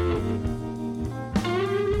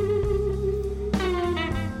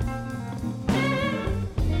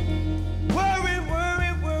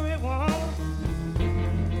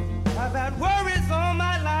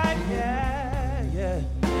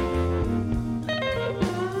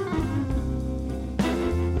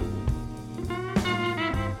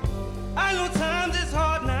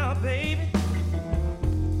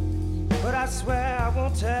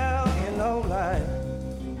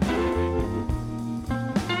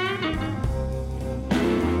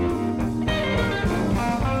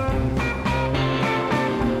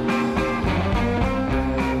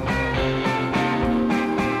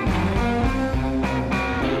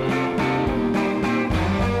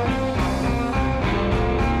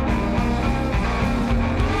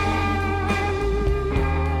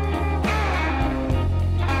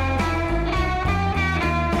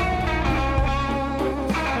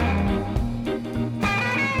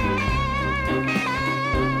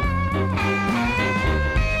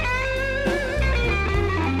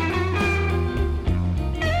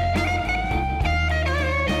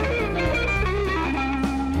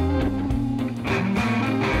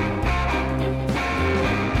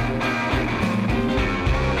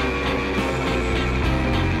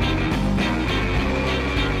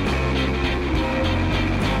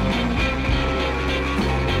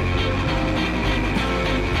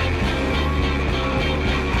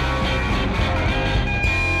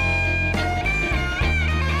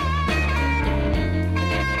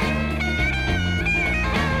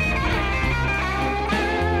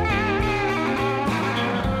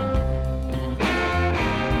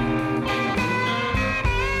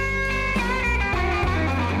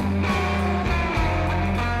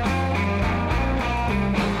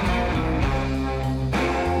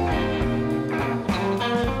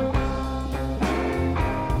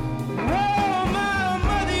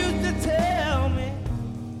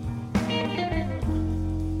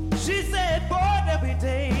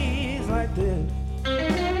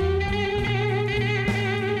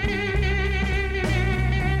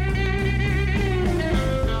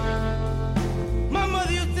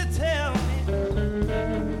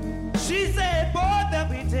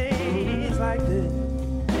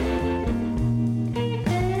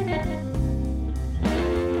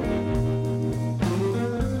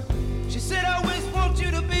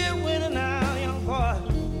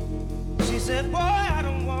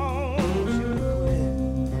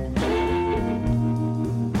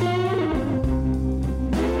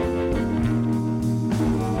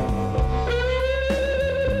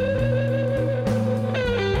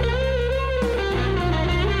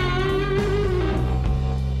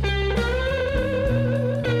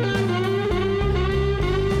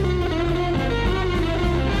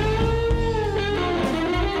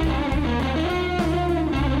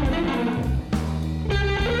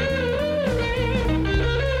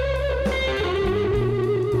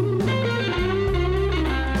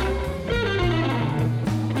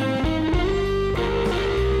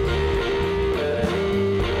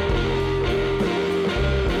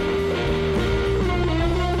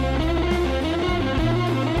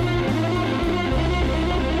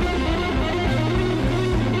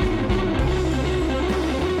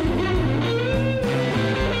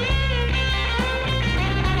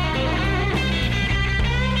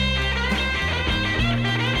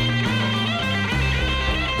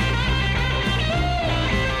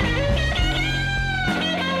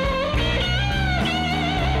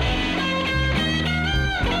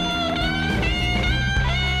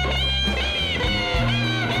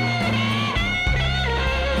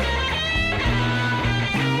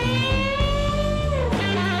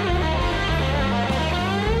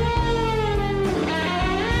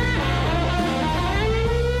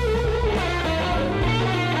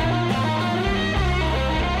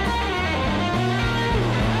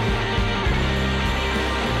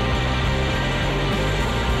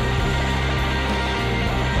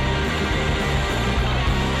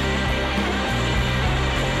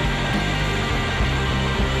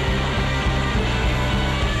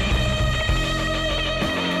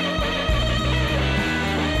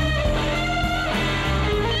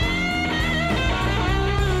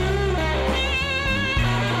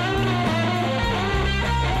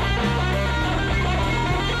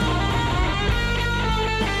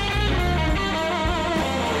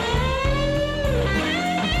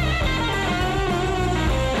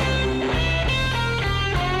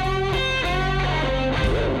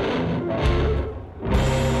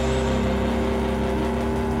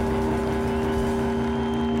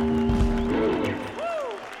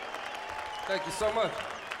 Thank you so much.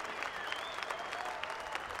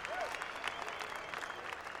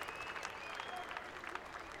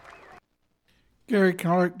 Gary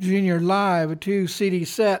Clark Jr. live, a 2-CD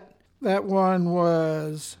set. That one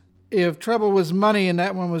was If Trouble Was Money, and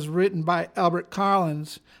that one was written by Albert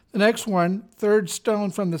Collins. The next one, Third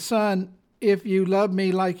Stone from the Sun, If You Love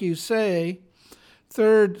Me Like You Say.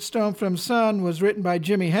 Third Stone from Sun was written by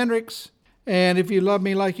Jimi Hendrix, and If You Love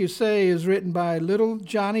Me Like You Say is written by Little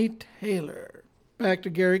Johnny Taylor. Back to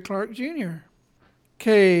Gary Clark Jr.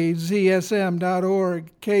 KZSM.org,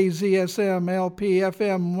 KZSM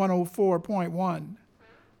LPFM 104.1.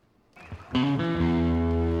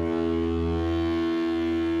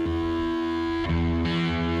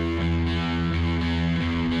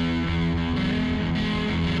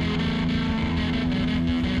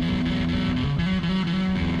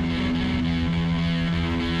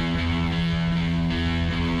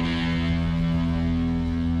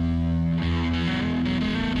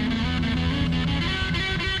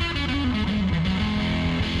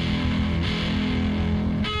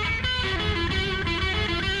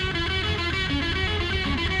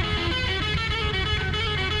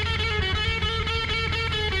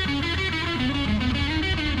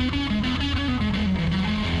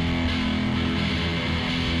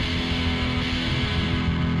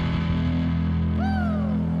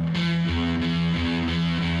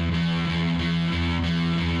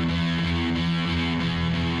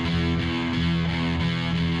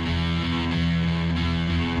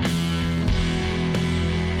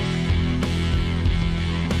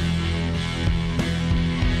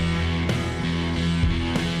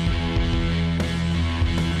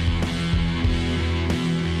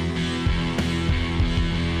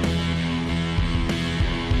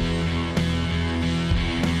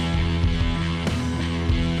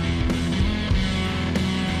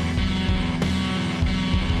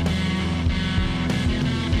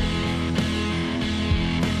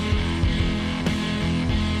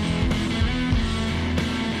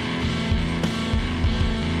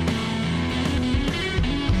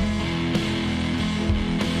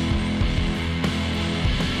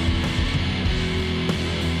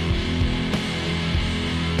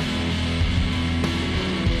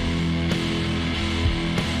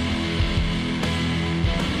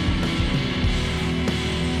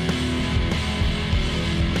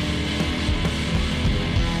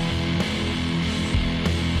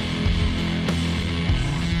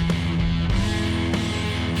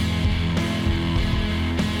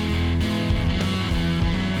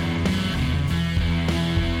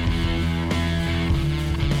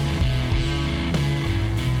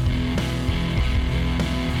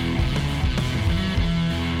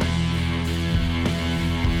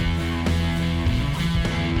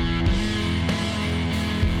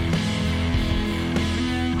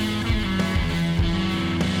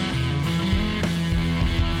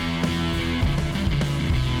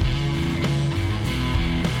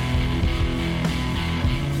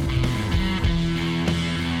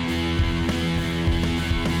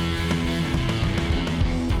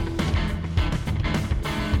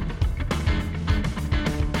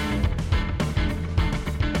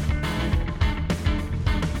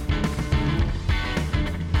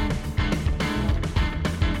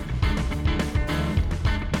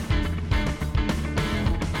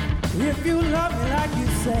 If you love me like you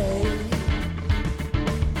say,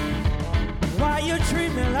 why you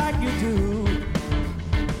treat me like you do?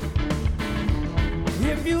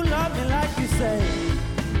 If you love me like you say,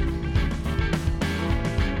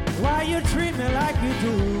 why you treat me like you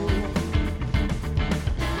do?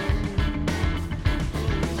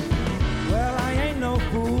 Well, I ain't no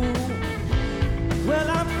fool. Well,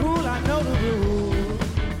 I'm cool, I know the rules.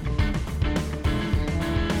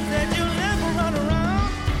 Said you'll never run around.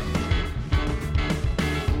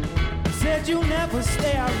 Said you'll never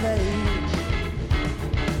stay out late.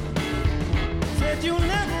 Said you'll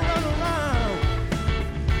never run around.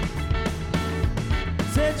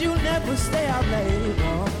 Said you'll never stay out late.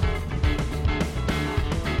 Oh.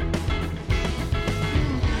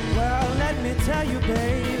 Well, let me tell you,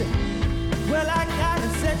 babe. Well, I gotta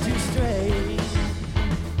set you straight.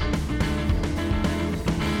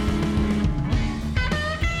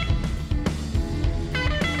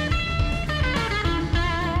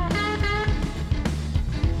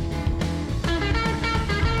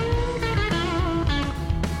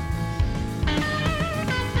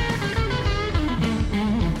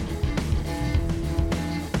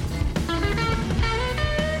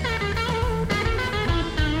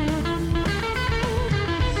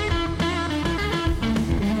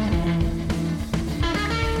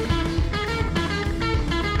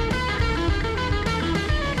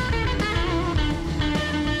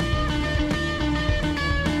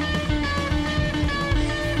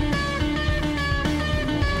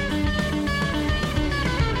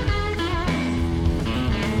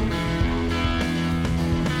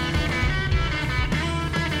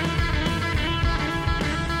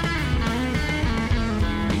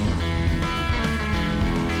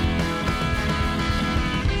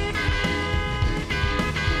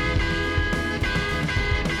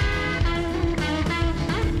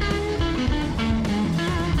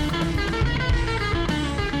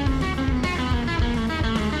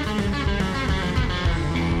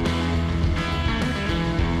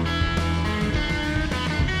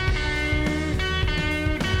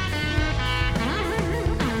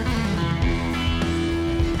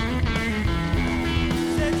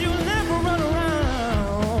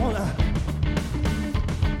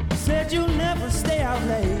 out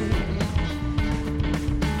late.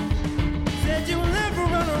 Said you'll never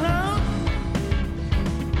run around.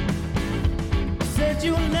 Said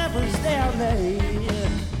you'll never stay out late.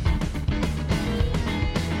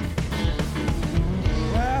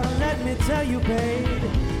 Well, let me tell you, babe.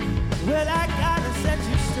 Well, I gotta set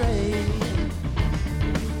you straight.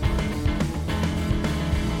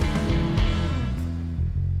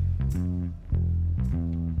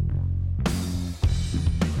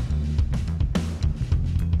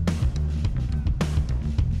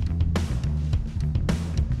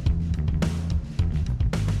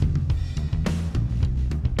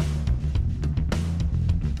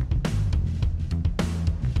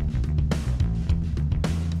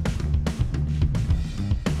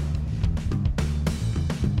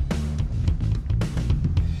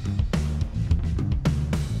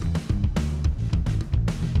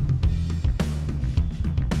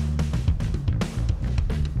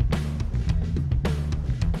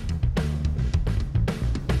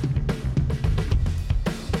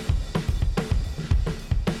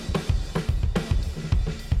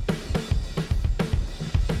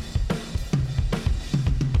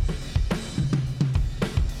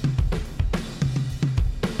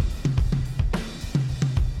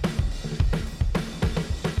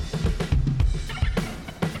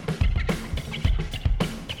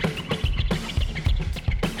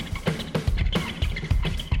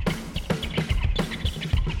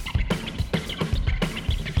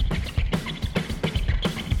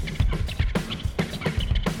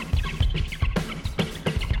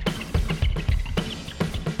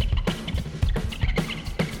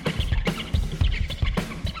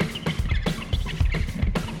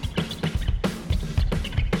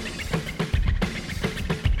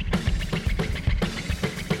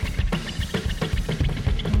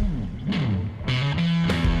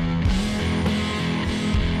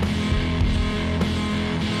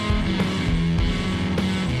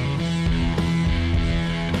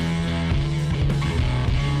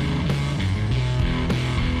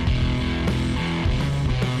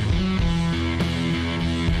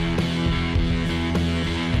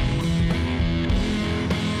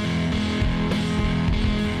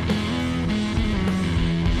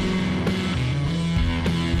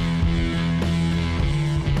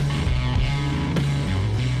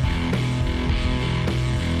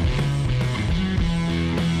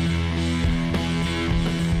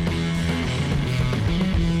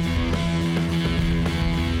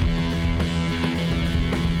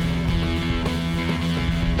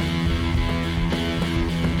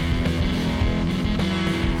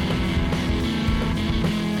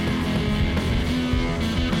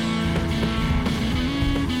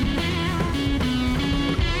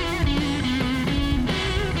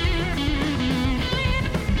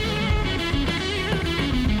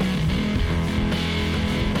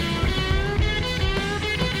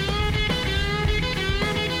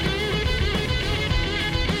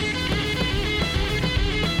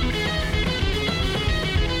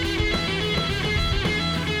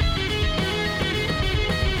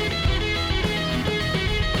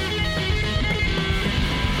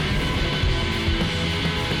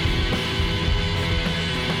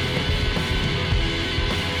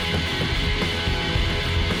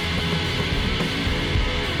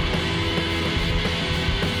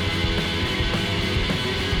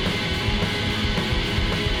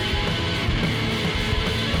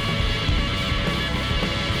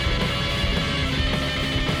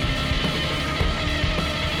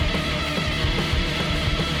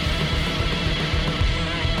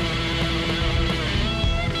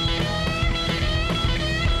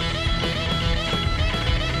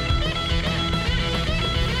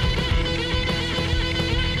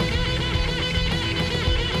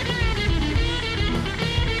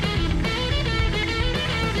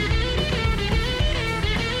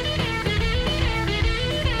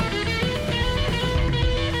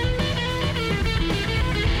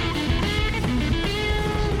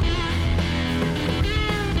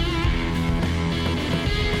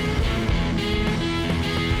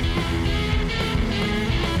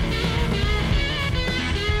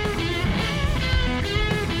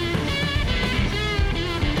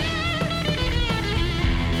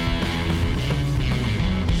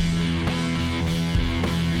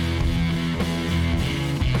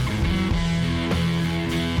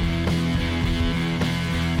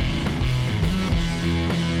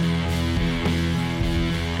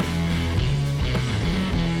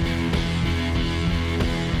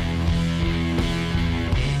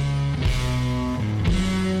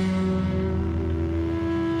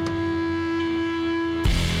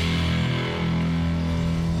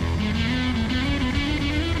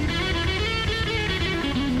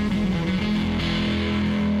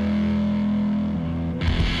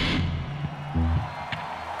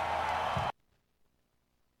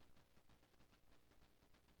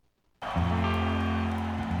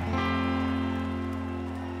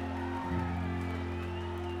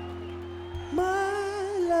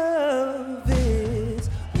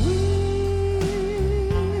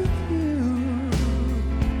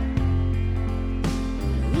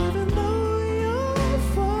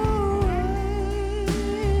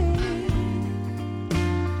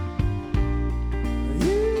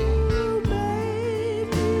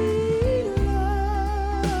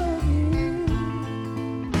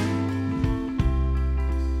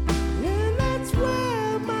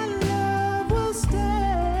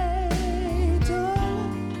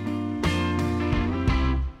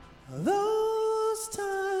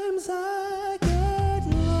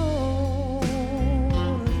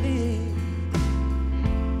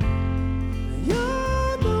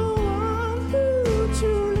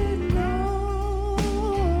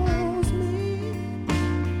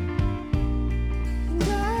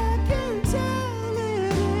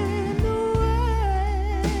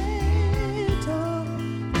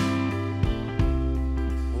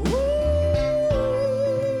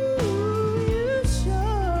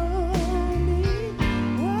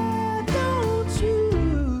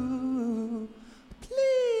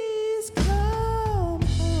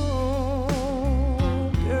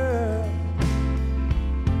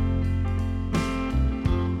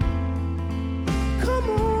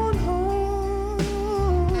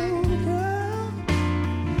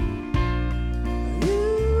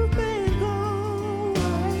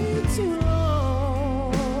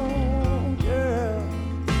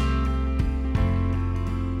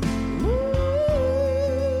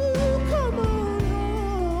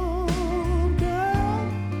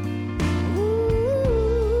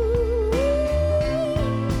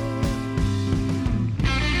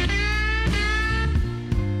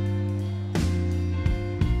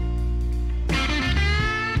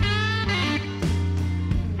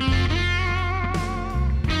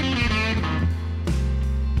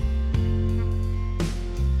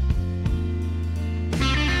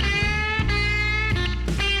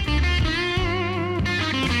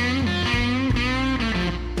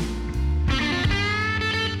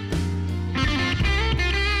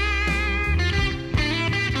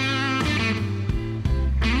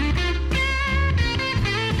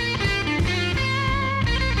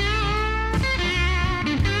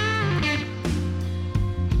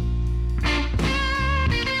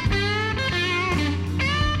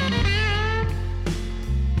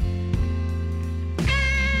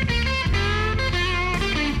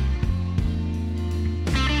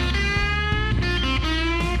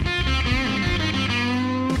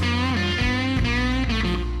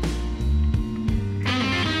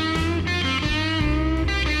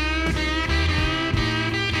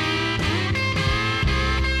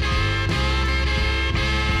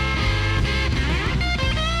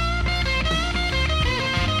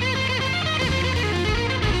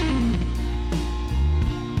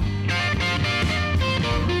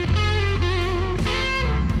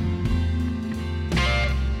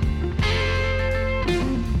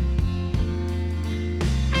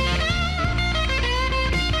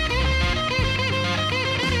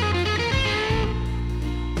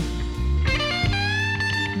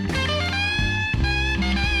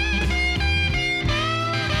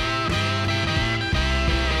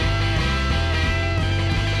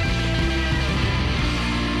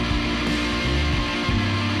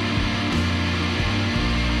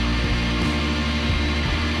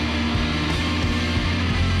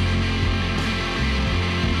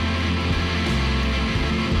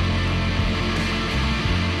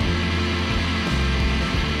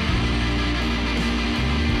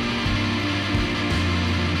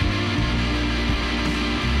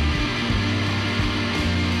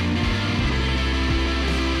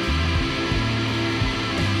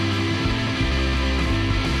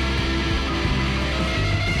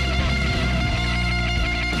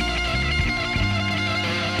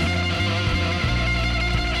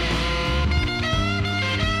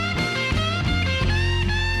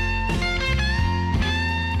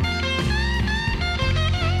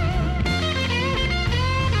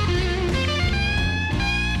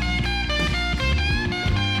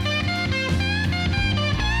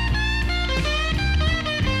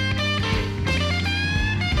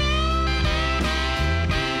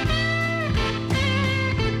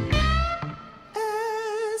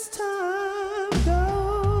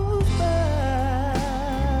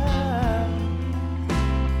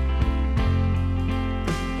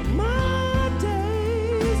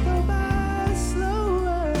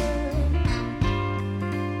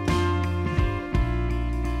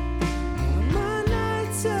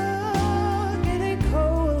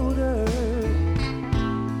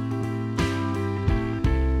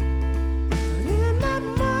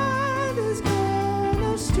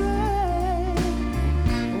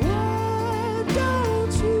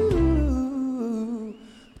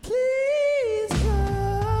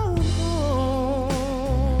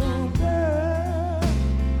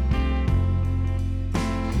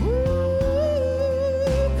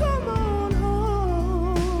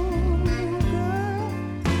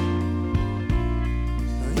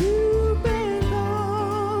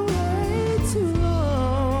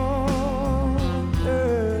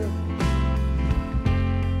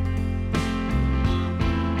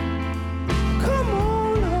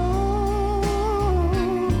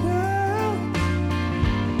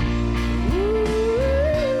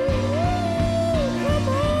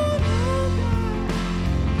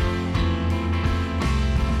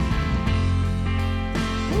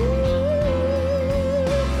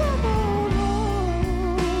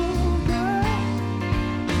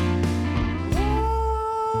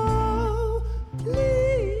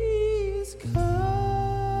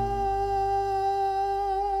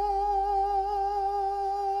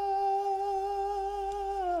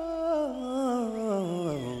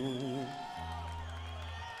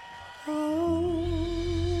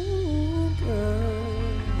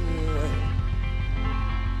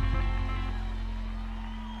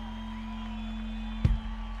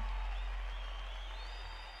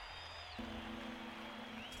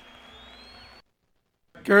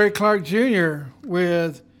 Gary Clark Jr.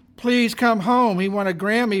 with Please Come Home. He won a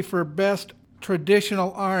Grammy for Best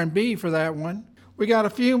Traditional R&B for that one. We got a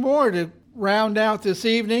few more to round out this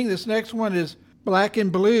evening. This next one is Black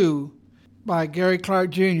and Blue by Gary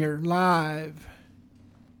Clark Jr. live.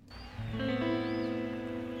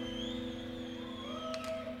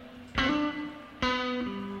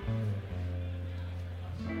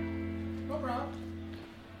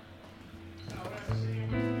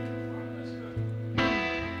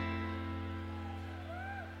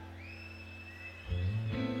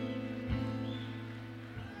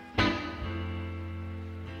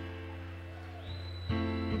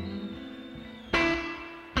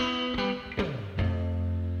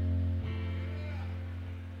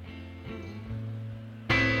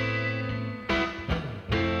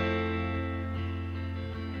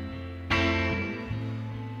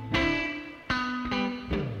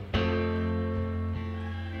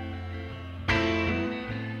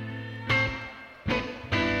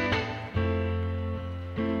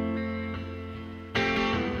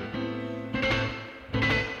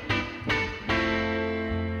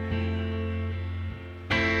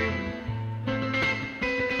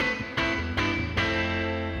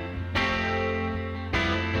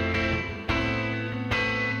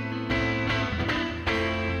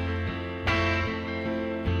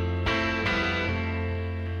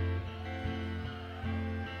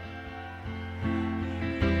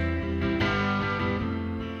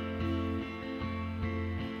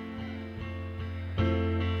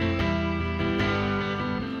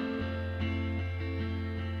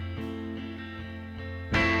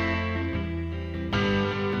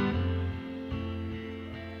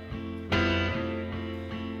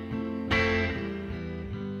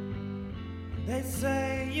 They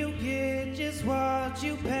say you get just what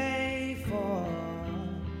you pay for,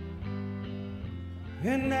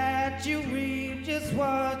 and that you reap just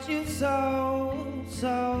what you sow.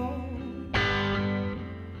 So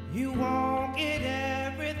you won't get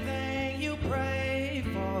everything you pray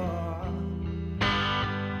for.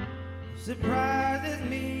 Surprises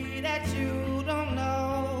me that you don't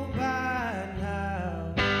know by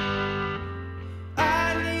now.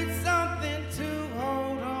 I need something to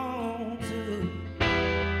hold on to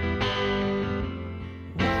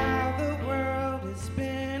while the world is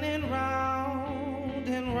spinning round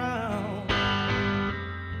and round.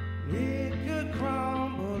 It could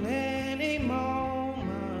crumble any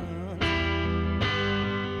moment.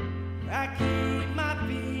 I keep my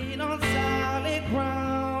feet on solid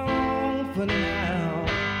ground for now.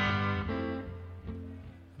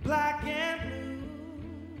 Black and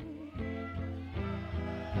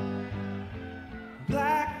blue,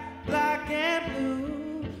 black and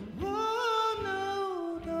blue. Oh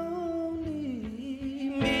no, don't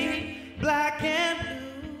leave me. Black and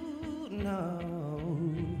blue, no.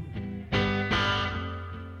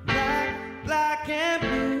 Black and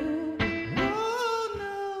blue. Oh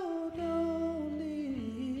no, don't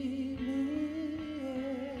leave me.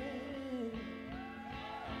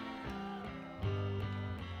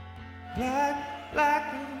 Black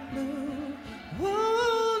and blue.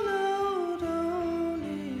 Oh no, don't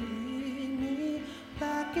leave me.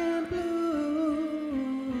 Black and blue.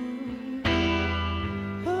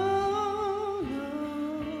 Oh no.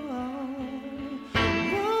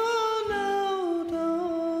 Oh no,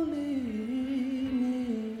 don't leave me.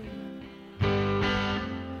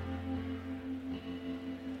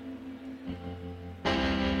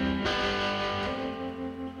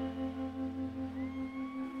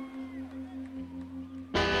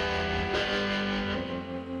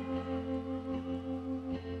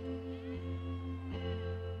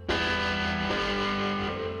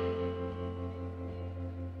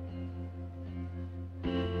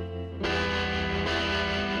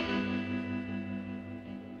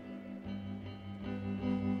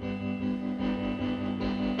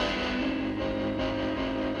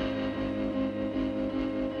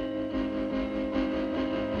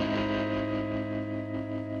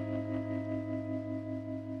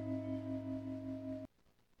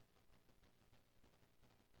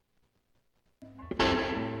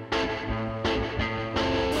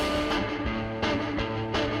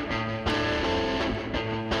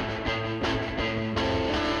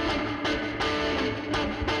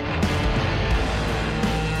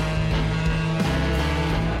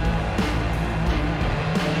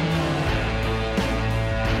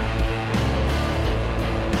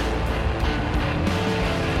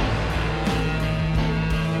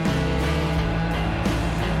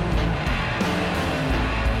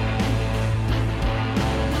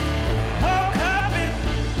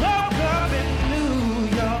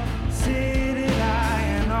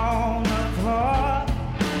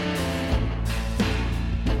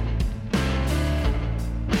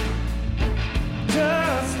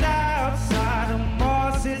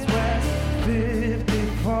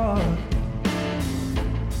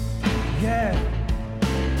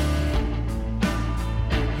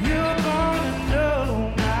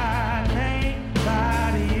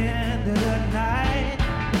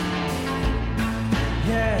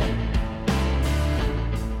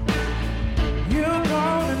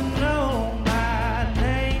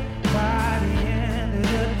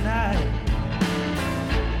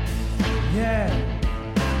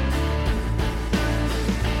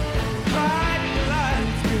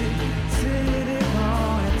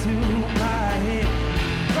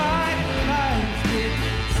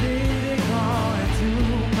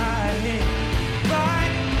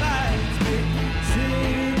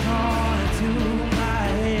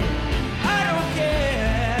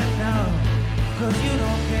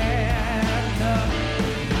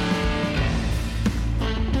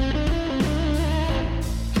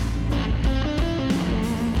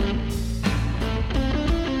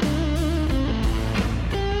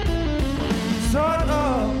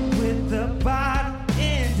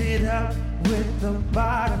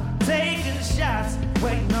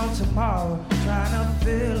 tomorrow, trying to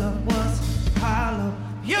fill up what's hollow.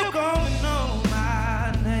 You're gonna know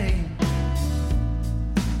my name.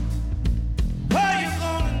 Oh, you're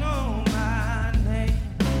gonna know my name.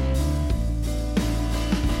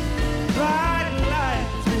 Bright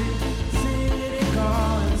lights, big city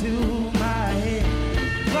calling to my head.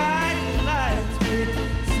 Bright lights, big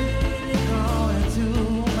city calling to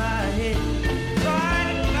my head.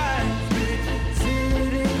 Bright lights, big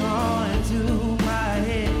city calling to my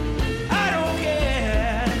head. I don't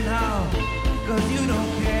care now, 'cause you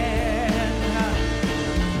don't care now.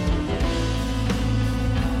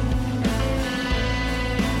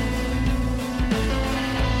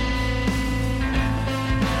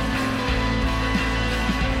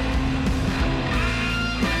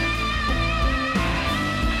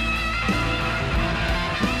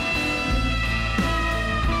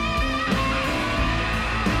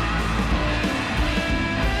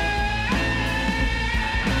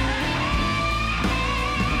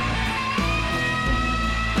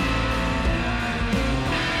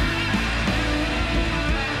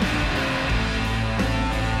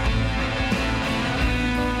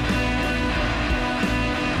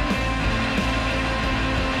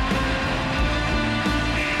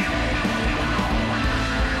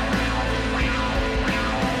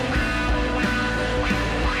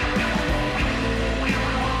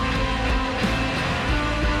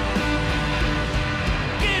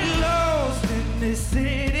 Get lost in this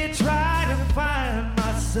city, try to find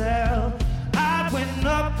myself. I went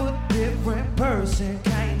up a different person,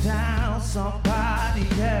 came down somebody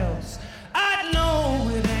else. I know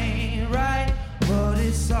it ain't right, but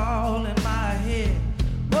it's all in my head.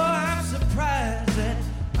 Boy, I'm surprised that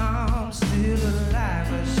I'm still alive.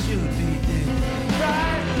 I should be dead.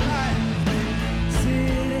 Bright lights,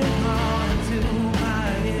 city calling to my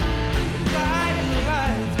head. Bright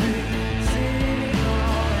lights, big city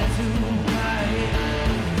calling to my head.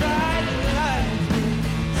 Bright lights, big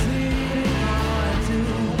city calling to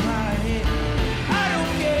my head. I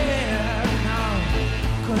don't care now,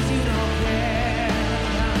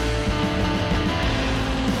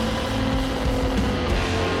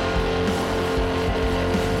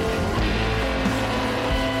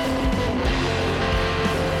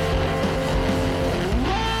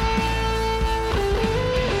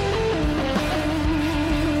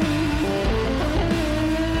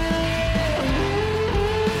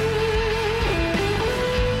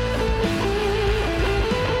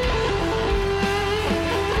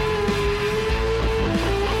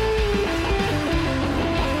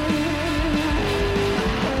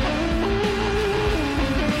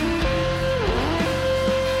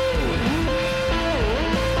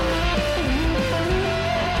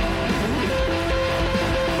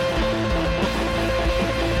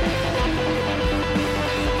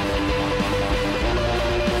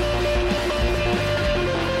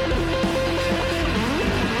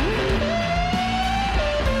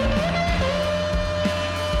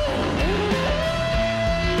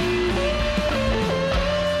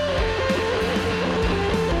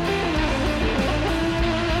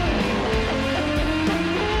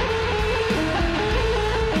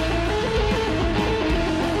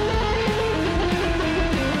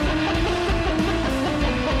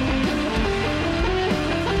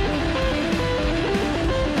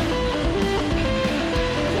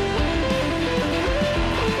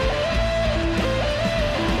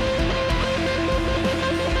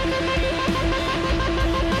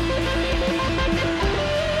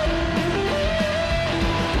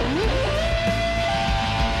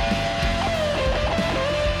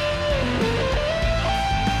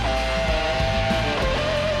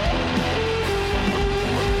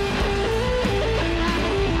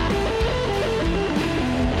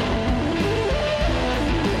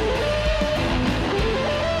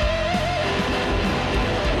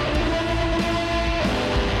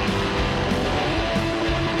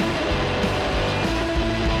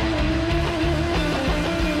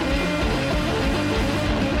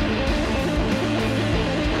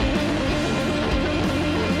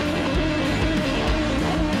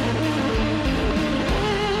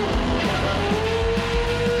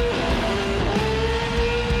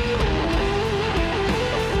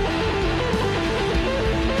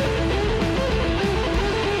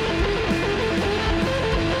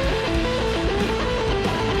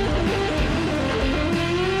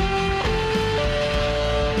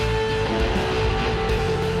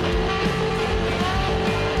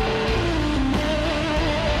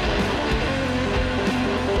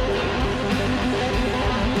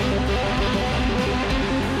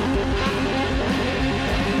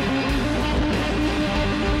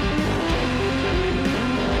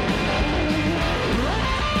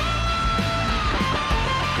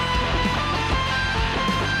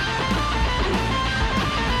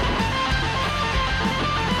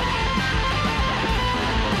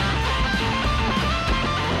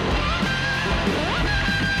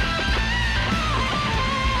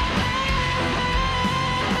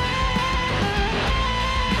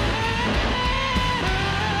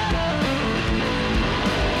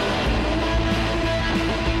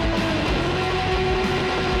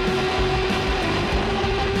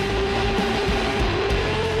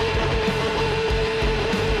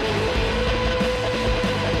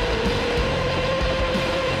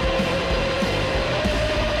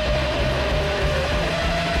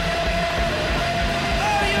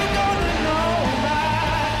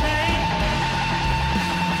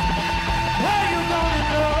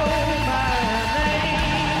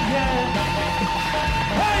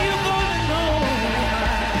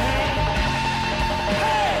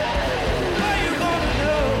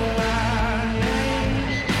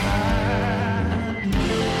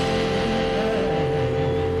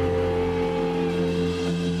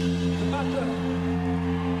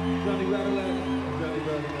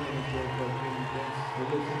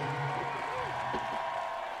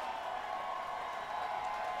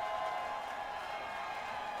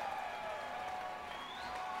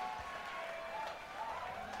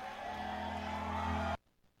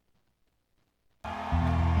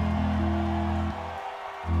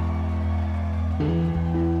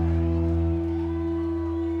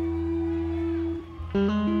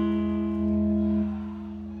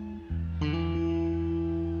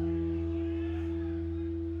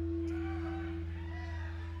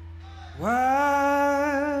 Well,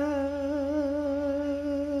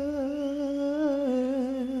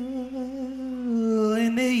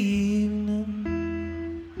 in the evening,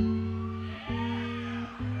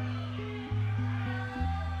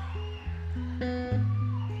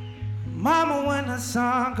 Mama, when the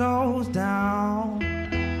sun goes down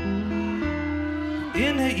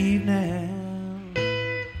in the evening,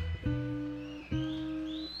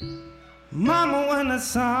 Mama, when the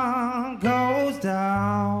sun goes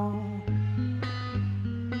down,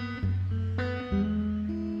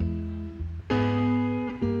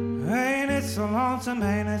 ain't it so lonesome,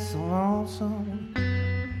 ain't it so lonesome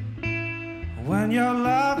when your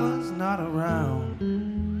lover's not around,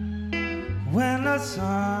 when the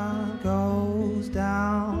sun goes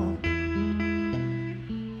down.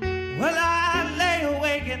 Well, I lay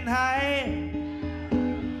awake at night,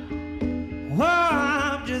 oh,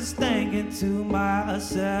 I'm just thinking to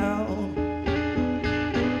myself,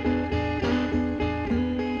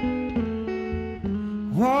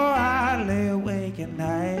 oh, I lay awake at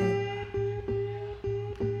night,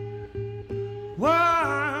 oh,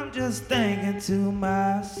 I'm just thinking to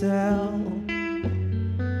myself,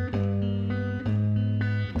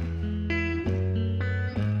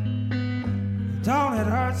 don't it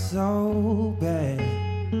hurt so bad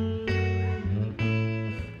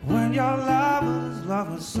when your lover's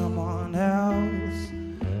loving someone else,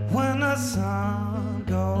 when the sun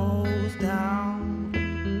goes down.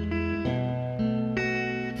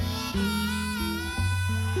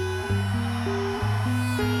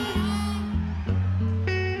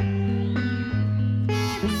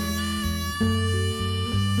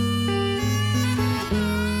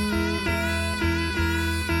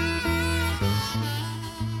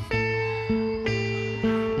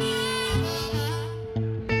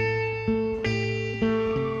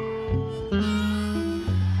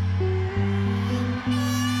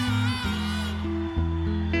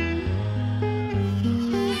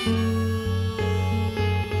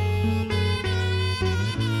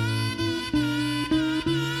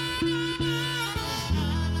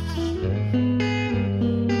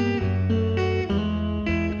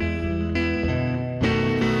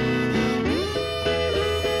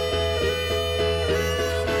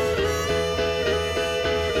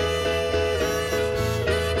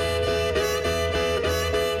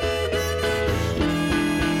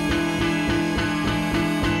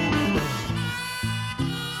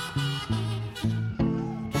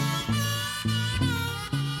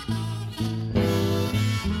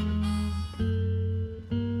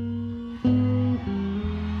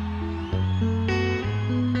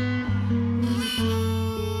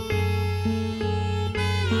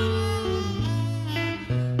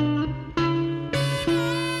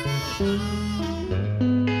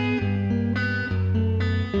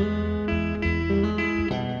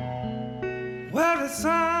 Well, the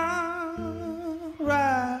sun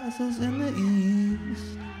rises in the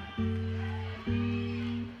east,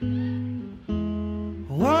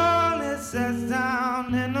 while it sets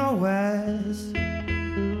down in the west,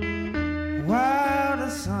 while the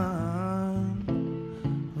sun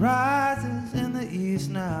rises in the east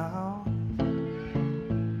now,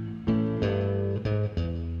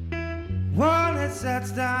 while it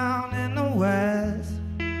sets down in the west.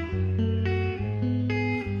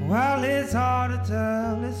 Well, it's hard to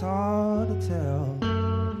tell, it's hard to tell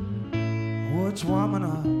which woman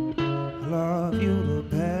I love you the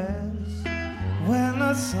best when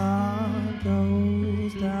the sun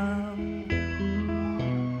goes down.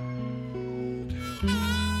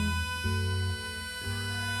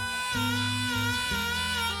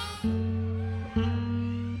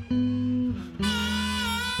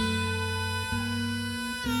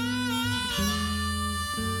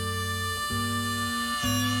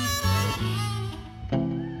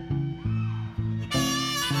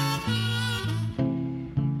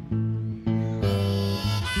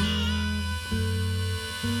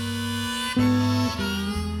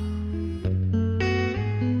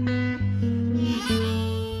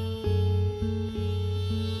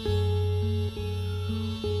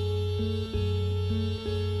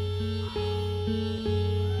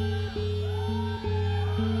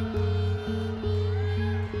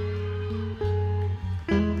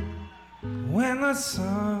 When the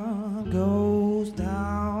sun goes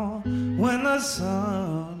down, when the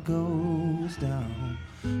sun goes down,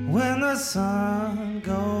 when the sun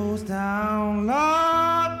goes down,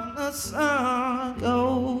 Lord, when the sun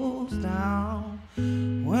goes down,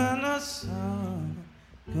 when the sun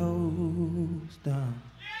goes down.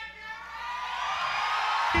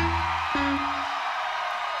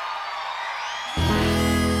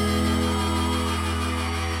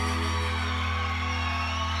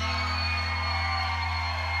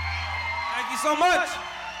 you so much.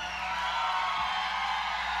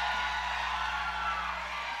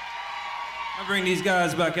 I'll bring these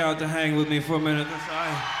guys back out to hang with me for a minute. That's all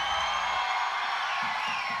right.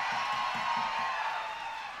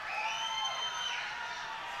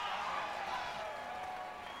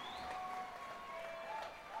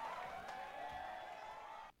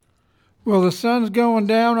 Well, the sun's going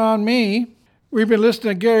down on me. We've been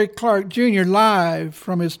listening to Gary Clark Jr. live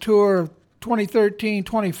from his tour of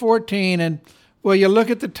 2013-2014, and, well, you look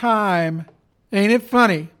at the time. Ain't it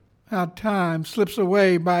funny how time slips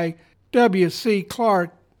away by W.C.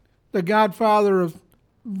 Clark, the godfather of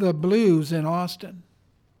the blues in Austin?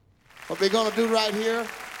 What we're going to do right here,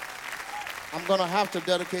 I'm going to have to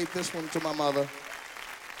dedicate this one to my mother.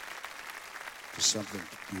 It's something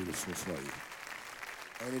beautiful for you.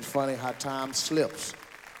 Ain't it funny how time slips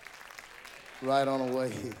right on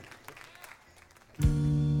away?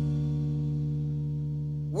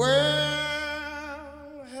 Well,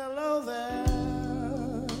 hello there.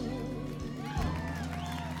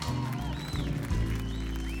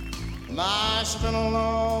 My, it's been a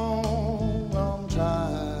long, long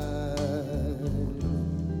time.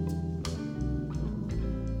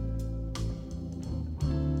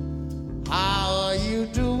 How are you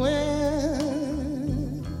doing?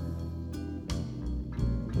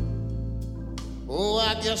 Oh,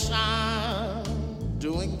 I guess I'm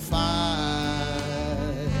doing fine.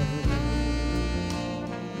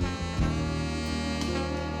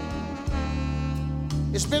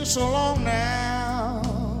 It's been so long now,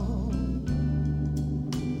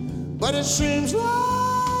 but it seems like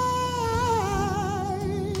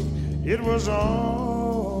it was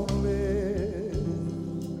only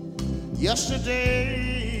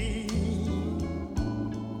yesterday.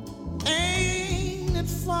 Ain't it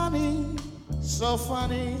funny? So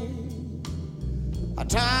funny, a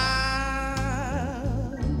time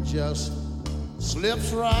just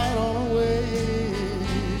slips right on away.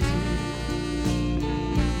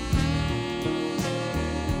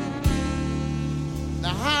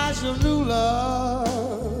 Now how's your new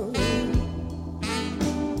love?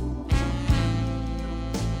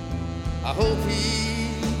 I hope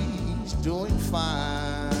he's doing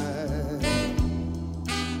fine.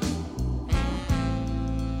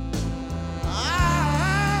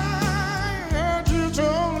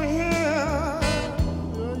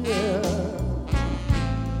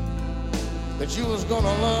 That you was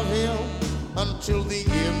gonna love him until the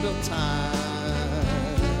end of time.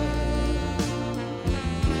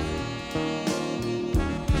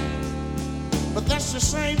 But that's the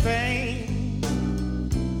same thing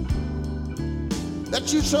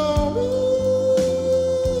that you told me.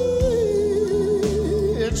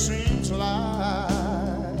 It seems like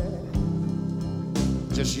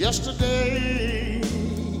just yesterday.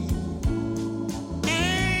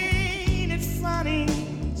 Ain't it funny?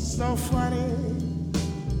 So funny,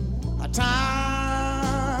 a time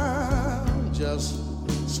just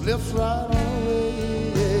slips right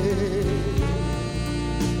away.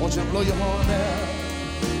 Won't you blow your horn there?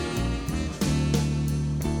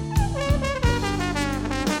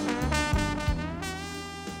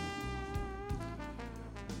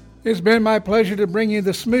 It's been my pleasure to bring you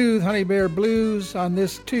the smooth Honey Bear Blues on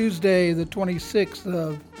this Tuesday, the 26th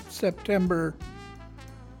of September